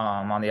isolated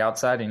on the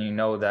outside, and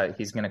that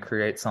he's going to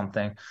create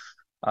something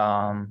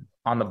on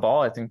the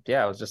ball. I think, it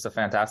was just a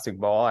fantastic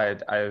ball.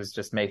 I was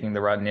just making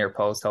the run near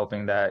post,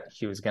 hoping that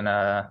he was going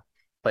to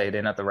play it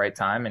in at the right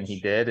time, and he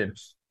did. And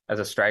as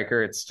a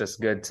striker, it's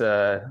just good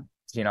to,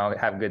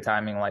 have good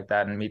timing like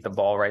that and meet the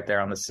ball right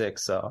there on the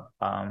 6. So,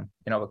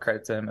 with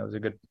credit to him, it was a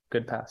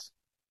good pass.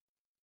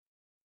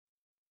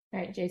 All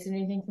right, Jason,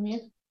 anything from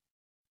you?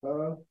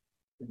 I'm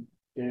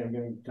going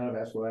to kind of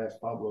ask what I asked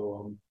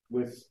Pablo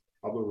with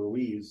Pablo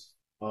Ruiz.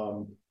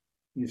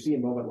 You see a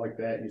moment like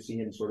that, you see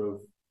him sort of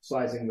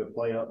sizing the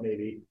play up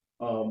maybe.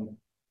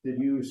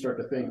 Did you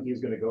start to think he's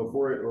going to go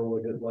for it, or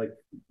was it like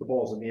the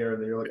ball's in the air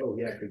and then you're like, oh,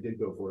 he actually did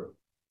go for it?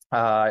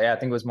 I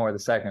think it was more the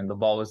second. The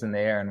ball was in the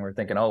air and we're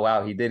thinking, oh,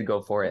 wow, he did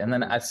go for it. And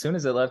then as soon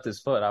as it left his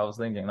foot, I was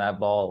thinking that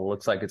ball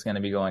looks like it's going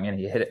to be going in.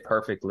 He hit it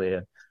perfectly.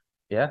 And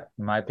in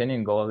my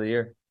opinion, goal of the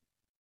year.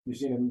 You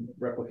seen him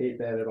replicate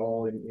that at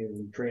all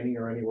in training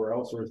or anywhere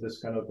else, or is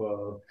this kind of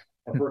a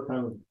first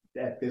time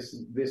at this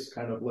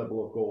kind of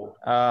level of goal?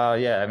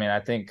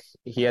 I think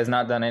he has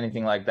not done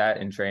anything like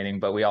that in training,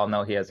 but we all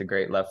know he has a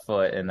great left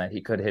foot and that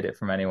he could hit it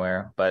from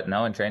anywhere. But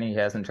no, in training he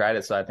hasn't tried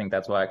it, so I think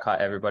that's why I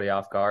caught everybody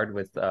off guard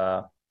with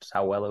just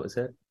how well it was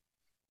hit.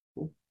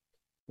 Cool.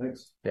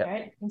 Thanks. Yep. All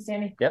right. Thanks,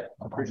 Danny. Yep.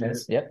 Appreciate it.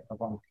 Yep. No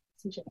problem.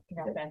 See you.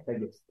 Congrats, Ben.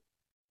 Thank you.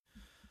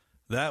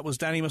 That was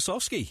Danny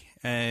Masowski,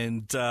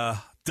 and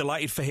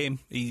delighted for him.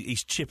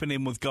 He's chipping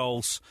in with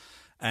goals,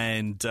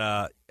 and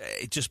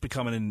just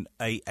becoming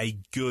a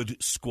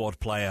good squad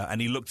player.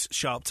 And he looked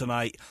sharp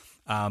tonight.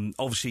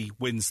 Obviously,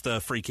 wins the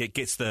free kick,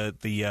 gets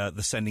the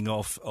sending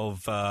off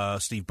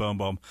of Steve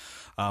Birnbaum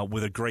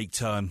with a great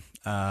turn.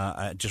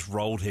 Just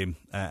rolled him,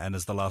 and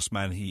as the last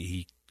man,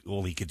 he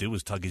all he could do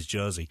was tug his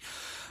jersey.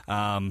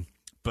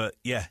 But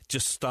yeah,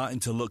 just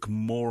starting to look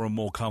more and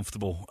more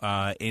comfortable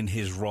in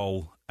his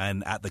role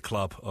and at the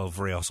club of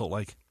Real Salt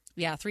Lake.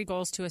 Yeah, 3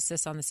 goals, 2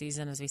 assists on the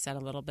season, as we said a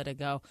little bit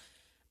ago.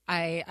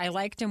 I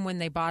liked him when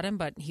they bought him,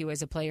 but he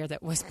was a player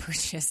that was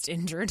purchased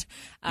injured.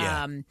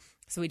 Yeah.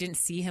 So we didn't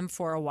see him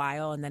for a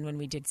while, and then when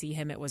we did see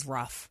him, it was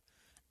rough.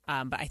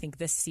 But I think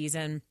this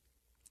season,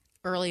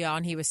 early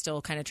on, he was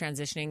still kind of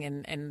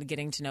transitioning and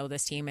getting to know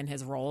this team and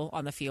his role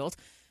on the field.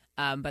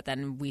 But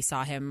then we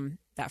saw him,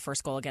 that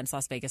first goal against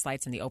Las Vegas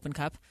Lights in the Open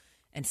Cup,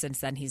 and since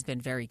then he's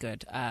been very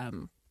good,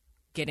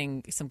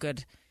 getting some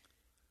good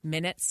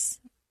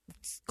minutes,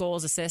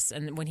 goals, assists,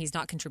 and when he's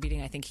not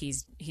contributing, I think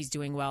he's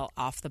doing well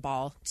off the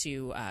ball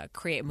to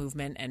create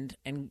movement and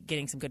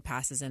getting some good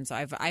passes in. So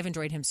I've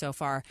enjoyed him so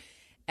far,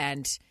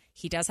 and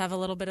he does have a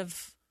little bit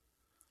of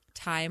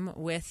time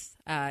with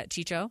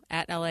Chicho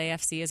at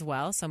LAFC as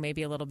well, so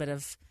maybe a little bit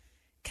of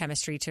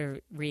chemistry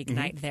to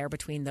reignite there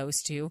between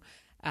those two.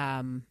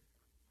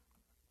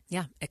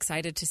 Yeah,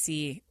 excited to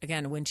see,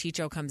 again, when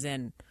Chicho comes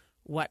in,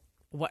 what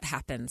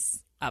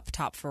happens up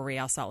top for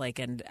Real Salt Lake,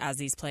 and as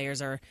these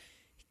players are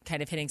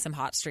kind of hitting some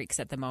hot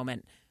streaks at the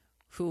moment,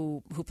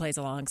 who plays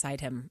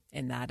alongside him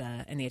in that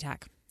in the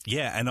attack.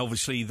 Yeah, and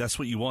obviously that's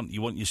what you want.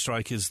 You want your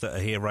strikers that are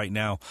here right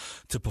now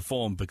to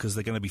perform, because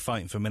they're going to be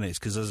fighting for minutes.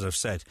 Because as I've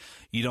said,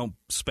 you don't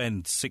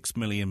spend $6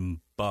 million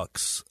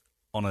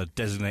on a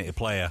designated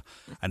player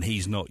and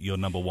he's not your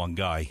number one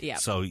guy. Yeah.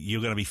 So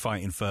you're going to be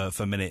fighting for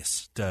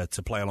minutes to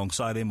play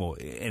alongside him, or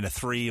in a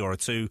 3 or a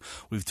 2.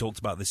 We've talked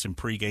about this in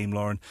pre-game,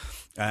 Lauren,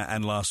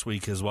 and last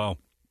week as well.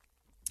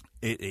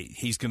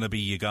 He's going to be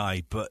your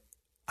guy, but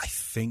I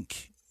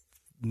think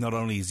not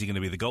only is he going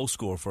to be the goal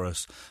scorer for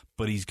us,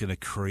 but he's going to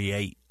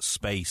create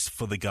space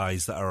for the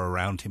guys that are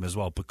around him as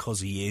well,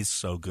 because he is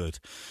so good.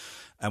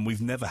 And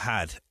we've never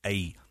had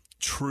a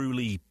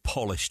truly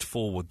polished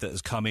forward that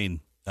has come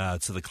in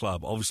to the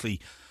club.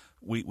 Obviously,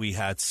 we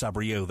had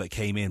Sabrio that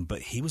came in,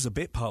 but he was a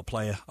bit part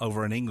player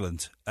over in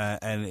England,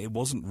 and it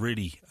wasn't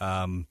really...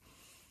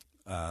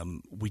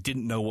 we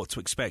didn't know what to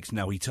expect.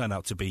 Now, he turned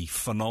out to be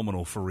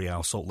phenomenal for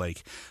Real Salt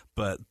Lake,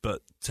 but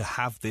to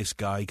have this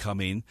guy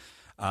come in,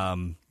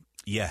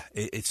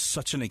 it's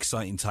such an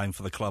exciting time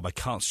for the club. I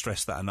can't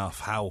stress that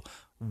enough, how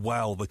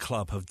well the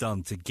club have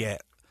done to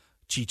get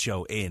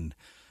Chicho in,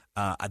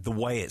 the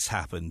way it's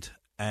happened,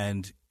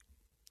 and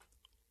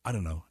I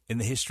don't know, in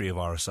the history of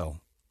RSL.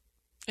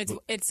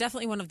 It's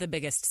definitely one of the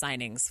biggest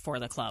signings for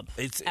the club.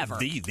 It's ever.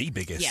 the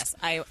biggest. Yes,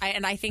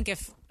 I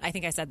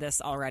think I said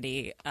this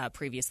already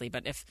previously,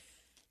 but if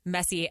the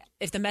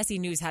Messi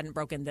news hadn't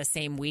broken this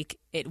same week,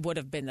 it would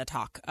have been the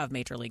talk of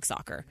Major League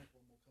Soccer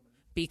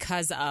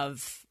because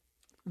of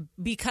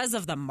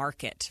the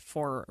market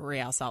for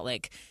Real Salt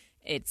Lake.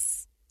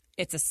 It's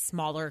a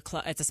smaller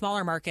club. It's a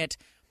smaller market.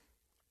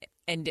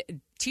 And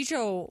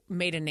Chicho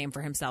made a name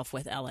for himself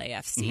with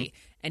LAFC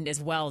and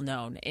is well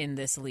known in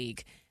this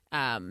league.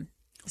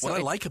 What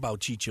I like about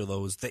Chicho,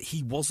 though, is that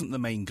he wasn't the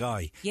main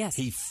guy. Yes.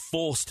 He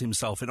forced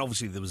himself in.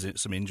 Obviously, there was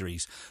some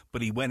injuries,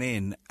 but he went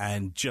in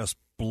and just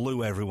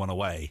blew everyone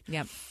away.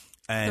 Yep.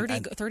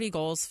 30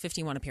 goals,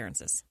 51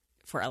 appearances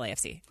for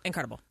LAFC.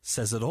 Incredible.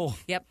 Says it all.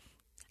 Yep.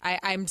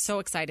 I'm so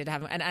excited to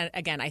have him. And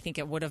again, I think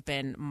it would have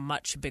been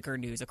much bigger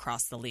news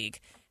across the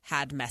league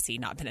had Messi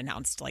not been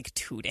announced like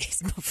 2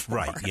 days before.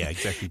 Right, yeah,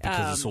 exactly,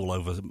 because it's all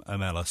over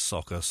MLS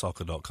Soccer,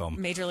 soccer.com.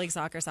 Major League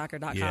Soccer,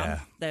 soccer.com. Yeah.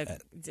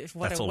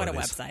 What a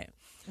website.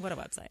 What a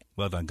website.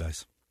 Well done,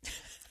 guys.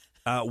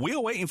 We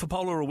are waiting for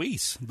Pablo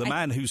Ruiz, the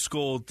man who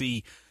scored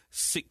the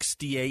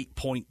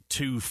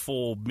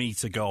 68.24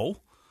 meter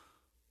goal.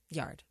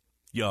 Yard,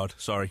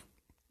 sorry.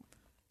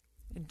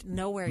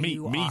 Know where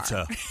you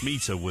are.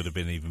 Meter would have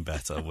been even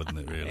better, wouldn't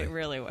it, really? It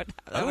really would.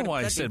 I don't know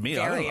why I said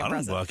meter. I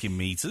don't work in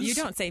meters. You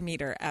don't say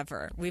meter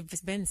ever. We've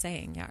been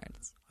saying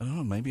yards. I don't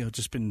know. Maybe I've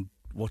just been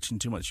watching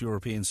too much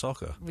European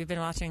soccer. We've been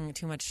watching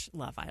too much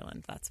Love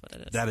Island. That's what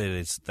it is.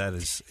 That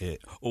is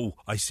it. Oh,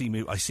 I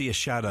see a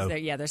shadow.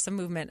 There's some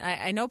movement.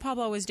 I know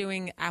Pablo was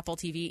doing Apple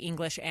TV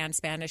English and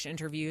Spanish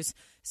interviews,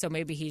 so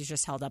maybe he's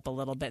just held up a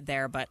little bit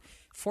there. But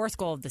 4th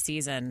goal of the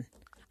season.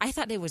 I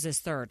thought it was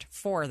his 3rd.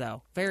 4,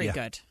 though. Very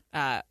good.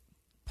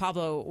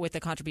 Pablo with the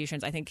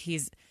contributions. I think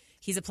he's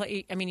a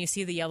play. I mean, you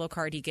see the yellow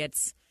card he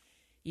gets.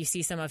 You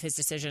see some of his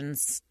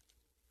decisions.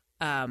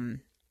 I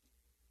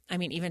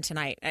mean, even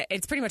tonight,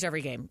 it's pretty much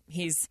every game.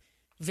 He's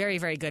very,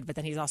 very good, but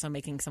then he's also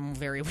making some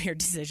very weird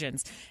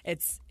decisions.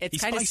 He's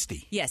kind of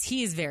feisty. Yes,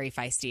 he is very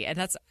feisty, and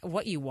that's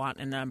what you want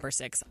in number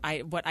 6.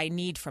 What I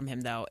need from him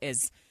though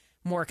is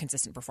more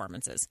consistent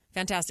performances.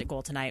 Fantastic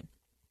goal tonight.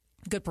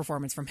 Good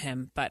performance from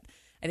him, but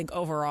I think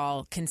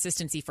overall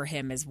consistency for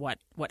him is what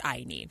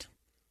I need.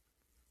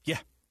 Yeah,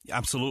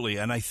 absolutely.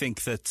 And I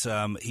think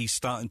that he's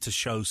starting to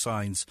show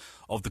signs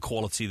of the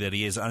quality that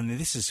he is. I mean,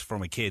 this is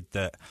from a kid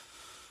that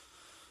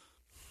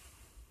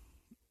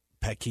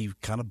Pecky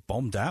kind of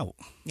bombed out.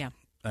 Yeah.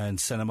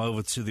 And sent him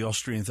over to the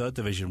Austrian third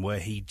division, where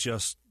he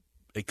just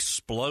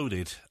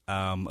exploded.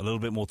 A little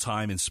bit more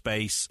time and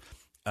space,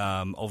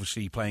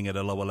 obviously playing at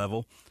a lower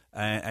level,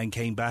 and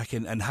came back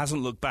and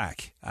hasn't looked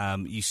back.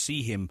 You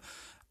see him,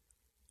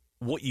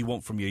 what you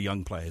want from your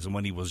young players, and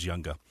when he was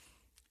younger,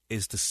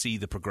 is to see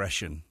the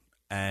progression,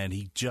 and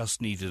he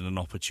just needed an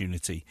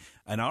opportunity.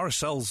 And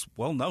RSL's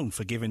well known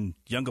for giving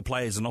younger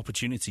players an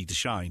opportunity to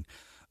shine.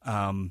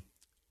 And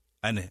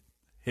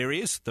here he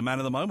is, the man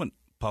of the moment,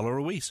 Pablo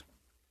Ruiz.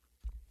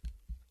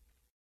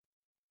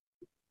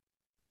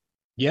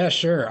 Yeah,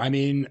 sure. I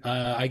mean,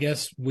 I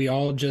guess we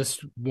all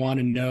just want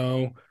to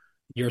know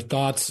your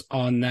thoughts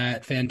on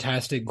that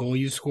fantastic goal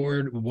you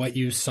scored, what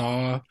you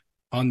saw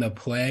on the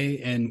play,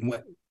 and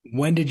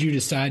when did you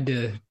decide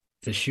to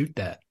shoot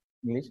that?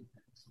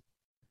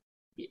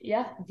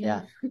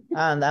 Yeah.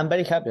 And I'm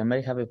very happy. I'm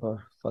very happy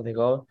for the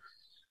goal,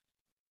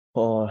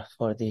 for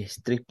the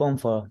 3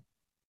 points for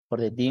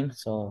the team.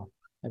 So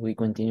we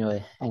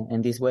continue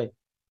in this way.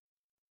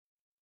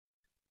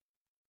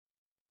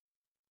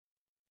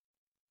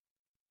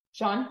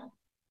 Sean?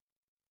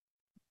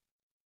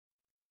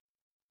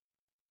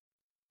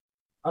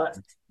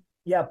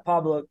 Yeah,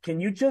 Pablo, can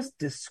you just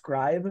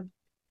describe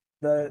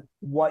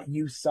what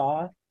you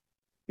saw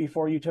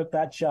before you took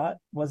that shot?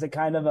 Was it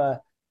kind of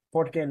a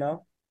 ¿por qué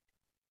no?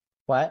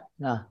 What?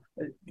 No.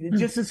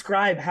 Just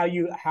describe how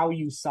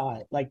you saw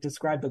it. Like,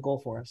 describe the goal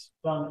for us.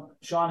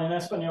 Sean, en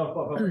español,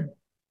 por favor.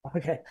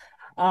 Okay.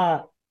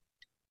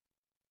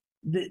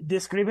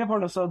 Describe por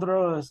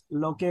nosotros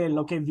lo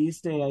que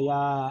viste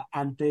allá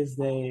antes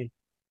de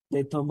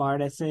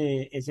tomar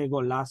ese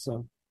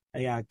golazo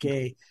allá,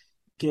 que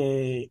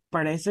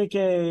parece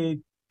que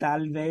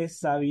tal vez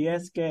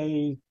sabías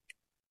que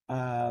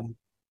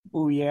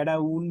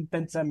hubiera un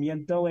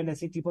pensamiento en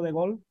ese tipo de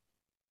gol.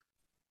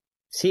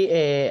 Sí,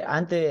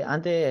 antes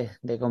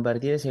de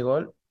convertir ese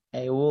gol,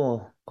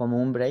 hubo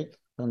como un break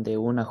donde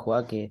hubo una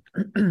jugada que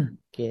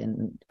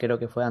creo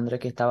que fue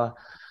Andrés, que estaba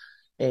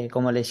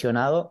como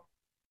lesionado,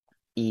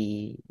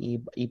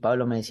 y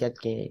Pablo me decía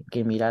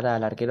que mirara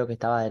al arquero que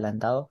estaba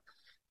adelantado.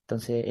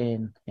 Entonces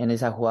en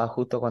esa jugada,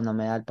 justo cuando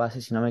me da el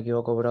pase, si no me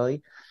equivoco,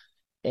 Brody,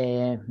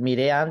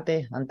 miré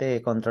antes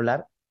de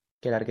controlar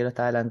que el arquero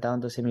estaba adelantado.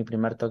 Entonces mi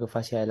primer toque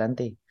fue hacia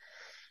adelante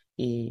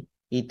y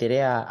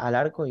tiré al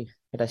arco, y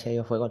gracias a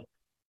Dios fue gol.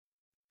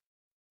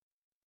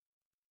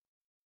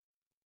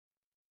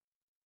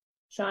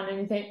 Sean,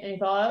 any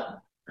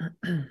follow-up?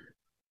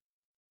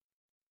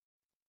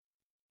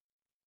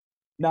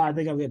 No, I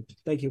think I'm good.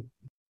 Thank you.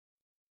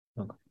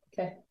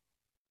 Okay.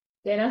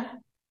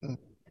 Dana?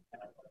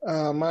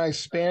 My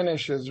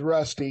Spanish is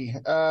rusty.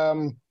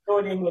 Go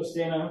in English,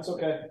 Dana. It's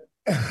okay.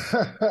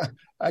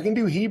 I can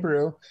do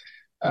Hebrew.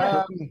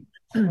 I don't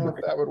know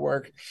if that would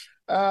work.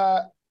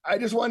 I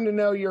just wanted to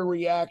know your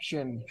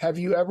reaction. Have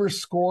you ever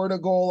scored a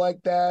goal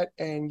like that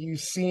and you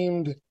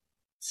seemed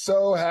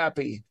so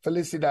happy?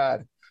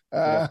 Felicidad.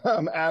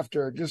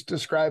 After, just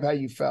describe how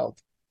you felt.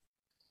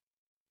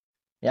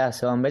 Yeah,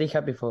 so I'm very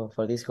happy for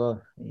this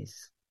goal.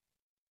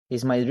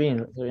 It's my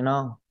dream,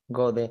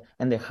 go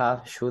in the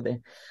half, shoot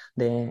in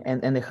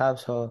the half.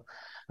 So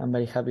I'm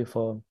very happy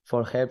for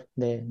help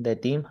the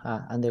team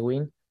and the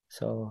win.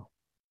 So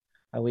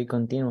we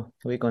continue.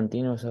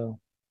 So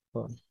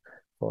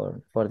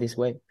for this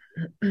way.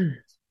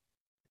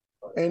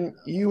 And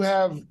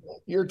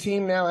your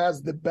team now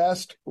has the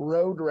best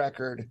road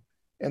record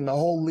in the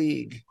whole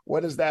league. What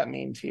does that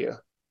mean to you?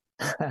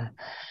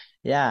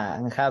 Yeah,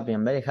 I'm happy.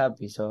 I'm very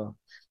happy. So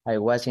I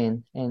watch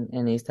in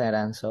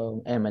Instagram.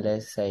 So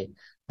MLS say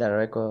the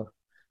record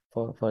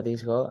for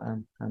this goal.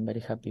 I'm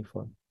very happy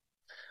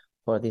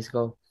for this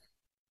goal.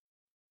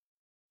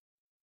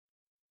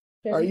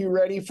 Are you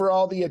ready for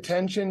all the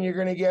attention you're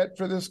going to get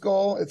for this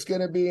goal? It's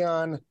going to be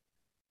on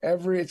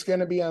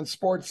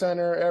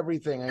SportsCenter,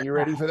 everything. Are you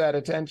ready for that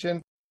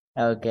attention?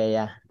 Okay,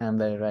 yeah, I'm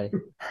very ready.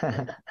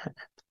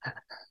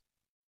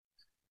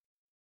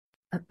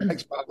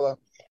 Thanks, Pablo.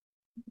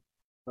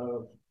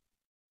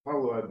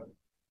 Pablo,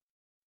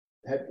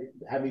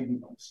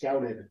 having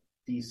scouted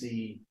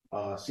DC,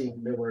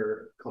 seeing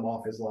Miller come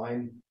off his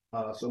line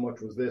so much,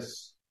 was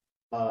this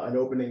an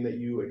opening that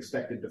you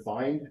expected to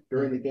find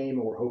during the game,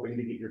 or were hoping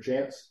to get your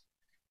chance?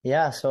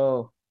 Yeah,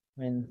 so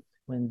when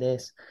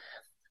this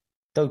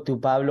talked to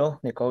Pablo,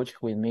 the coach,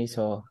 with me,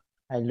 so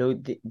I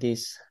looked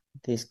this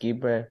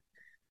keeper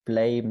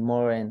play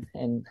more in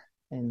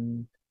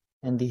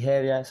this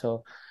area.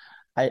 So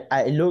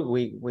I look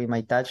with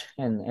my touch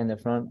in the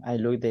front. I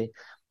look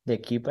the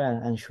keeper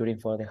and shooting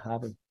for the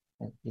half.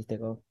 Is the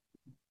goal.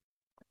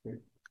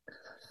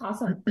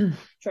 Awesome.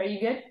 Trey, you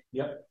good?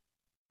 Yep.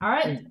 All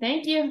right.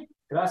 Thank you.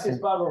 Gracias,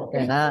 Pablo.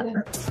 De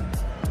nada.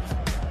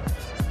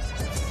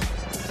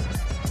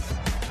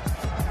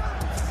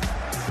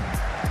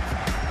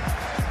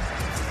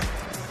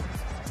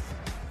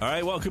 All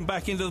right, welcome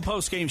back into the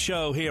postgame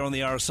show here on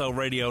the RSL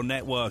Radio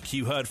Network.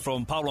 You heard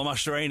from Pablo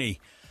Mastroeni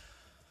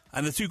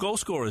and the two goal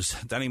scorers,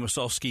 Danny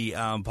Musovski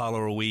and Paulo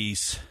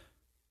Ruiz.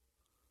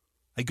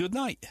 A good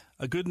night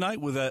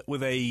with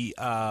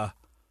a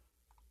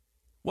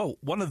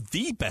one of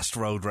the best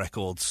road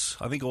records.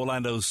 I think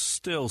Orlando's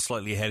still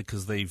slightly ahead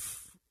because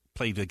they've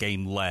played a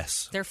game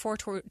less. They're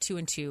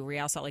 4-2-2.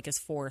 Real Salt Lake is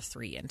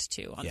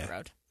 4-3-2 on the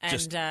road.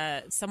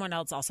 And someone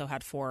else also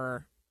had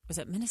 4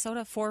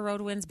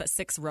 road wins, but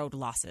 6 road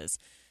losses.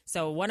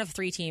 So one of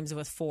 3 teams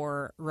with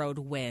 4 road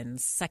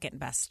wins, second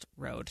best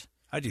road.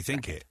 How do you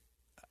think it?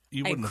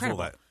 You wouldn't have thought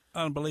that.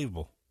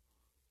 Unbelievable.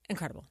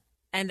 Incredible.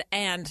 And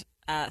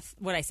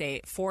what I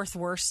say, 4th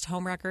worst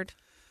home record.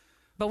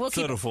 But we're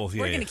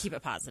going to keep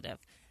it positive.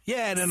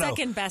 Yeah, no.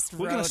 Second best road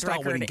record. We're going to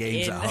start winning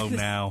games at home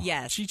now.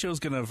 Yes. Chicho's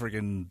going to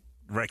freaking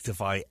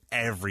rectify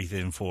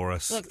everything for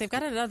us. Look, they've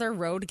got another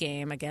road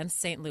game against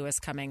St. Louis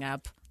coming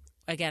up,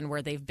 again,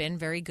 where they've been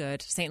very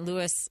good. St.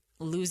 Louis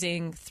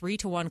losing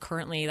 3-1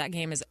 currently. That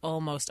game is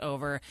almost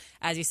over.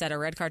 As you said, a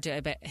red card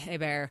to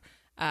Hebert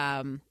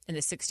in the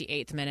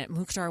 68th minute.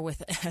 Mukhtar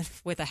with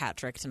a hat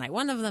trick tonight.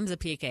 One of them's a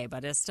PK,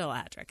 but it's still a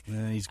hat trick.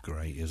 Yeah, he's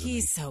great, isn't he?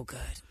 He's so good.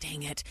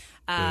 Dang it.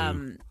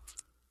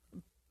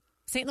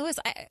 St. Louis,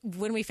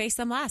 when we faced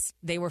them last,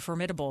 they were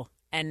formidable,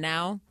 and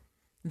now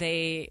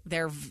they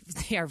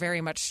are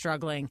very much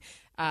struggling.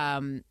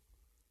 And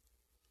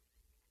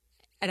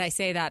I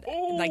say that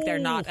like they're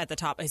not at the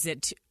top. Is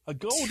it a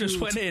goal just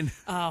went in?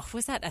 Oh,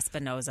 was that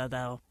Espinoza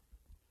though?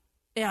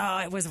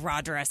 Yeah, it was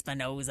Roger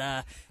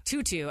Espinoza.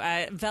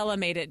 2-2. Vela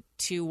made it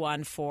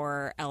 2-1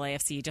 for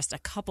LAFC just a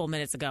couple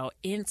minutes ago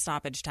in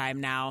stoppage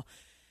time. Now,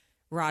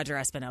 Roger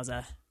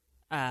Espinoza,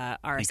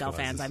 RSL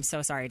fans, I'm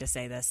so sorry to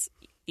say this,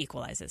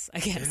 equalizes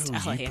against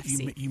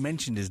LAFC. You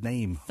mentioned his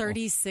name.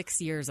 36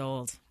 years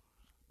old.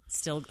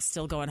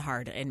 Still going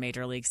hard in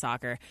Major League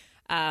Soccer.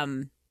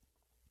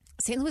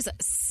 St. Louis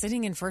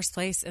sitting in first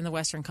place in the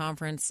Western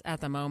Conference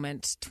at the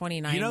moment,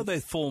 29. You know their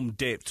form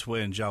dipped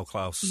when João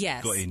Klaus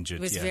got injured.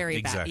 It was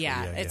very bad.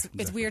 Yeah,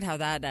 it's weird how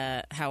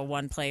that how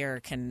one player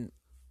can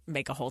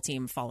make a whole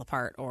team fall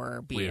apart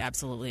or be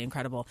absolutely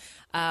incredible.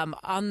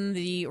 On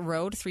the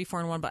road,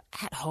 3-4-1, but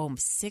at home,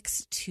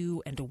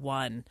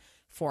 6-2-1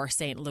 for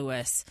St.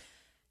 Louis.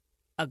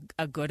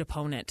 A good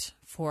opponent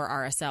for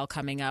RSL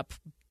coming up,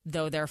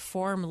 though their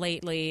form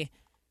lately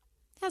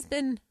has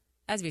been,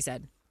 as we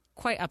said,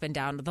 quite up and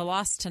down. The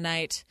loss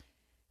tonight,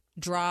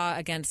 draw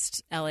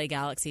against LA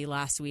Galaxy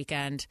last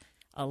weekend,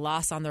 a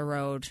loss on the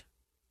road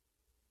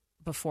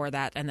before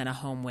that, and then a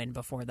home win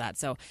before that.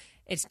 So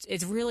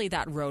it's really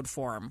that road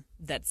form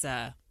that's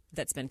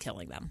been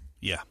killing them.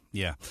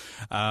 Yeah.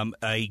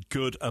 A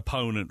good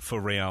opponent for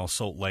Real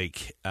Salt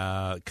Lake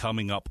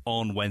coming up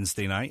on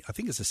Wednesday night. I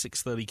think it's a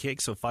 6:30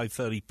 kick, so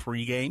 5:30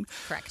 pregame.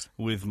 Correct.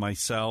 With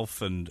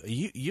myself and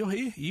you're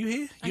here. You're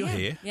here.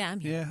 Yeah, I'm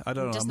here. Yeah, I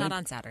don't know. Just not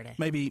on Saturday.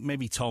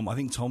 Maybe Tom. I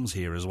think Tom's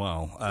here as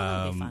well,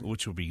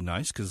 which will be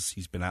nice because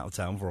he's been out of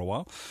town for a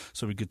while.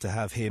 So it'll be good to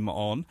have him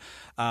on.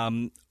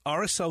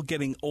 RSL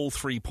getting all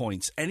 3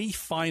 points. Any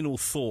final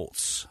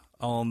thoughts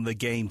on the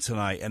game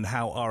tonight and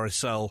how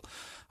RSL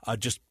are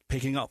just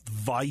picking up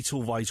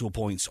vital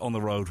points on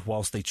the road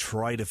whilst they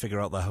try to figure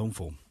out their home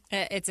form?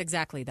 It's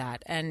exactly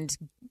that. And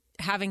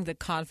having the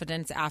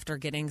confidence after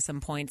getting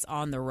some points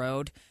on the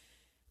road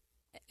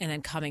and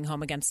then coming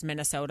home against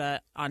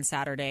Minnesota on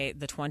Saturday,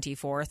 the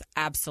 24th,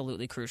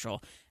 absolutely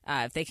crucial.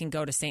 If they can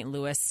go to St.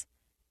 Louis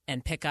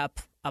and pick up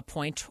a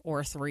point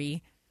or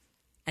 3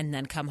 and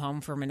then come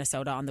home for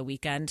Minnesota on the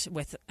weekend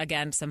with,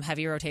 again, some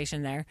heavy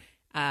rotation there.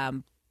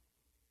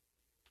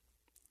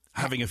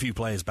 Having a few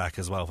players back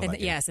as well for that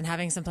game. Yes, and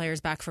having some players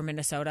back for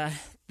Minnesota.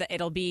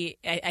 It'll be,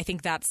 I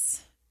think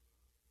that's,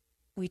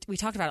 we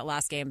talked about it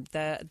last game.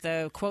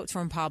 The quotes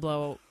from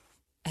Pablo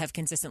have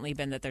consistently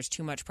been that there's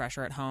too much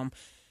pressure at home.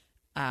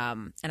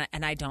 And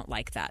I don't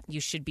like that.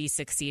 You should be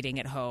succeeding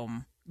at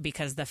home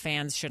because the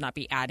fans should not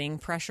be adding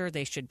pressure.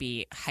 They should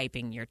be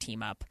hyping your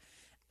team up.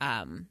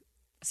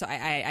 So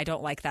I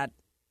don't like that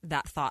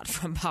thought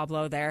from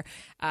Pablo there.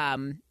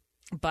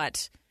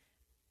 But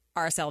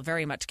RSL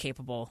very much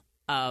capable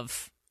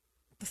of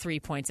 3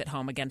 points at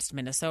home against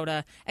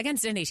Minnesota,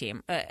 against any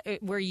team.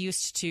 We're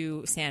used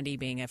to Sandy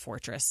being a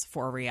fortress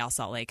for Real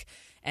Salt Lake,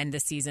 and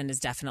this season is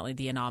definitely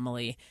the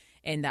anomaly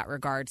in that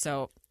regard.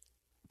 So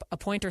a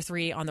point or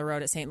 3 on the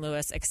road at St.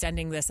 Louis,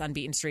 extending this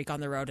unbeaten streak on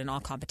the road in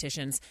all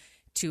competitions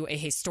to a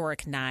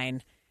historic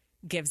 9,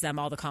 gives them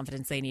all the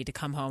confidence they need to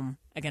come home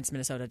against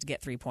Minnesota to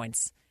get 3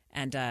 points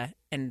and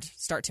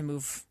start to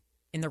move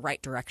in the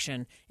right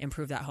direction,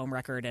 improve that home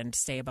record, and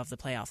stay above the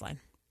playoff line.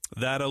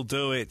 That'll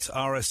do it.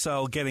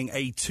 RSL getting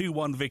a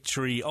 2-1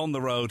 victory on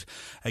the road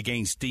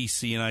against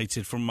DC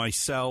United. From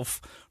myself,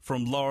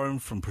 from Lauren,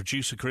 from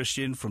producer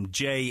Christian, from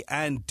Jay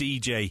and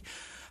DJ.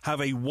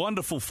 Have a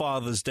wonderful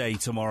Father's Day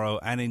tomorrow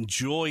and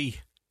enjoy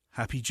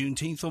Happy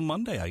Juneteenth on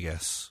Monday, I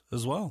guess,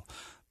 as well.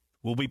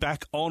 We'll be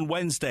back on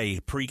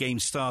Wednesday, pre-game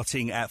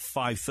starting at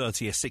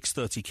 5:30, a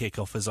 6:30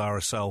 kickoff as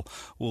RSL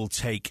will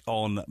take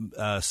on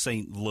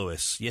St.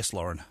 Louis. Yes,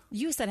 Lauren?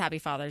 You said Happy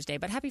Father's Day,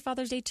 but Happy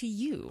Father's Day to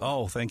you.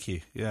 Oh, thank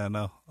you. Yeah,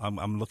 no,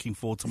 I'm looking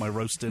forward to my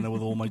roast dinner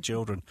with all my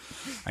children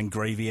and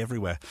gravy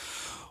everywhere.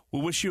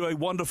 We wish you a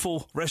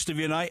wonderful rest of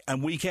your night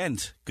and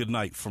weekend. Good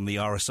night from the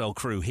RSL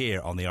crew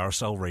here on the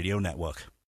RSL Radio Network.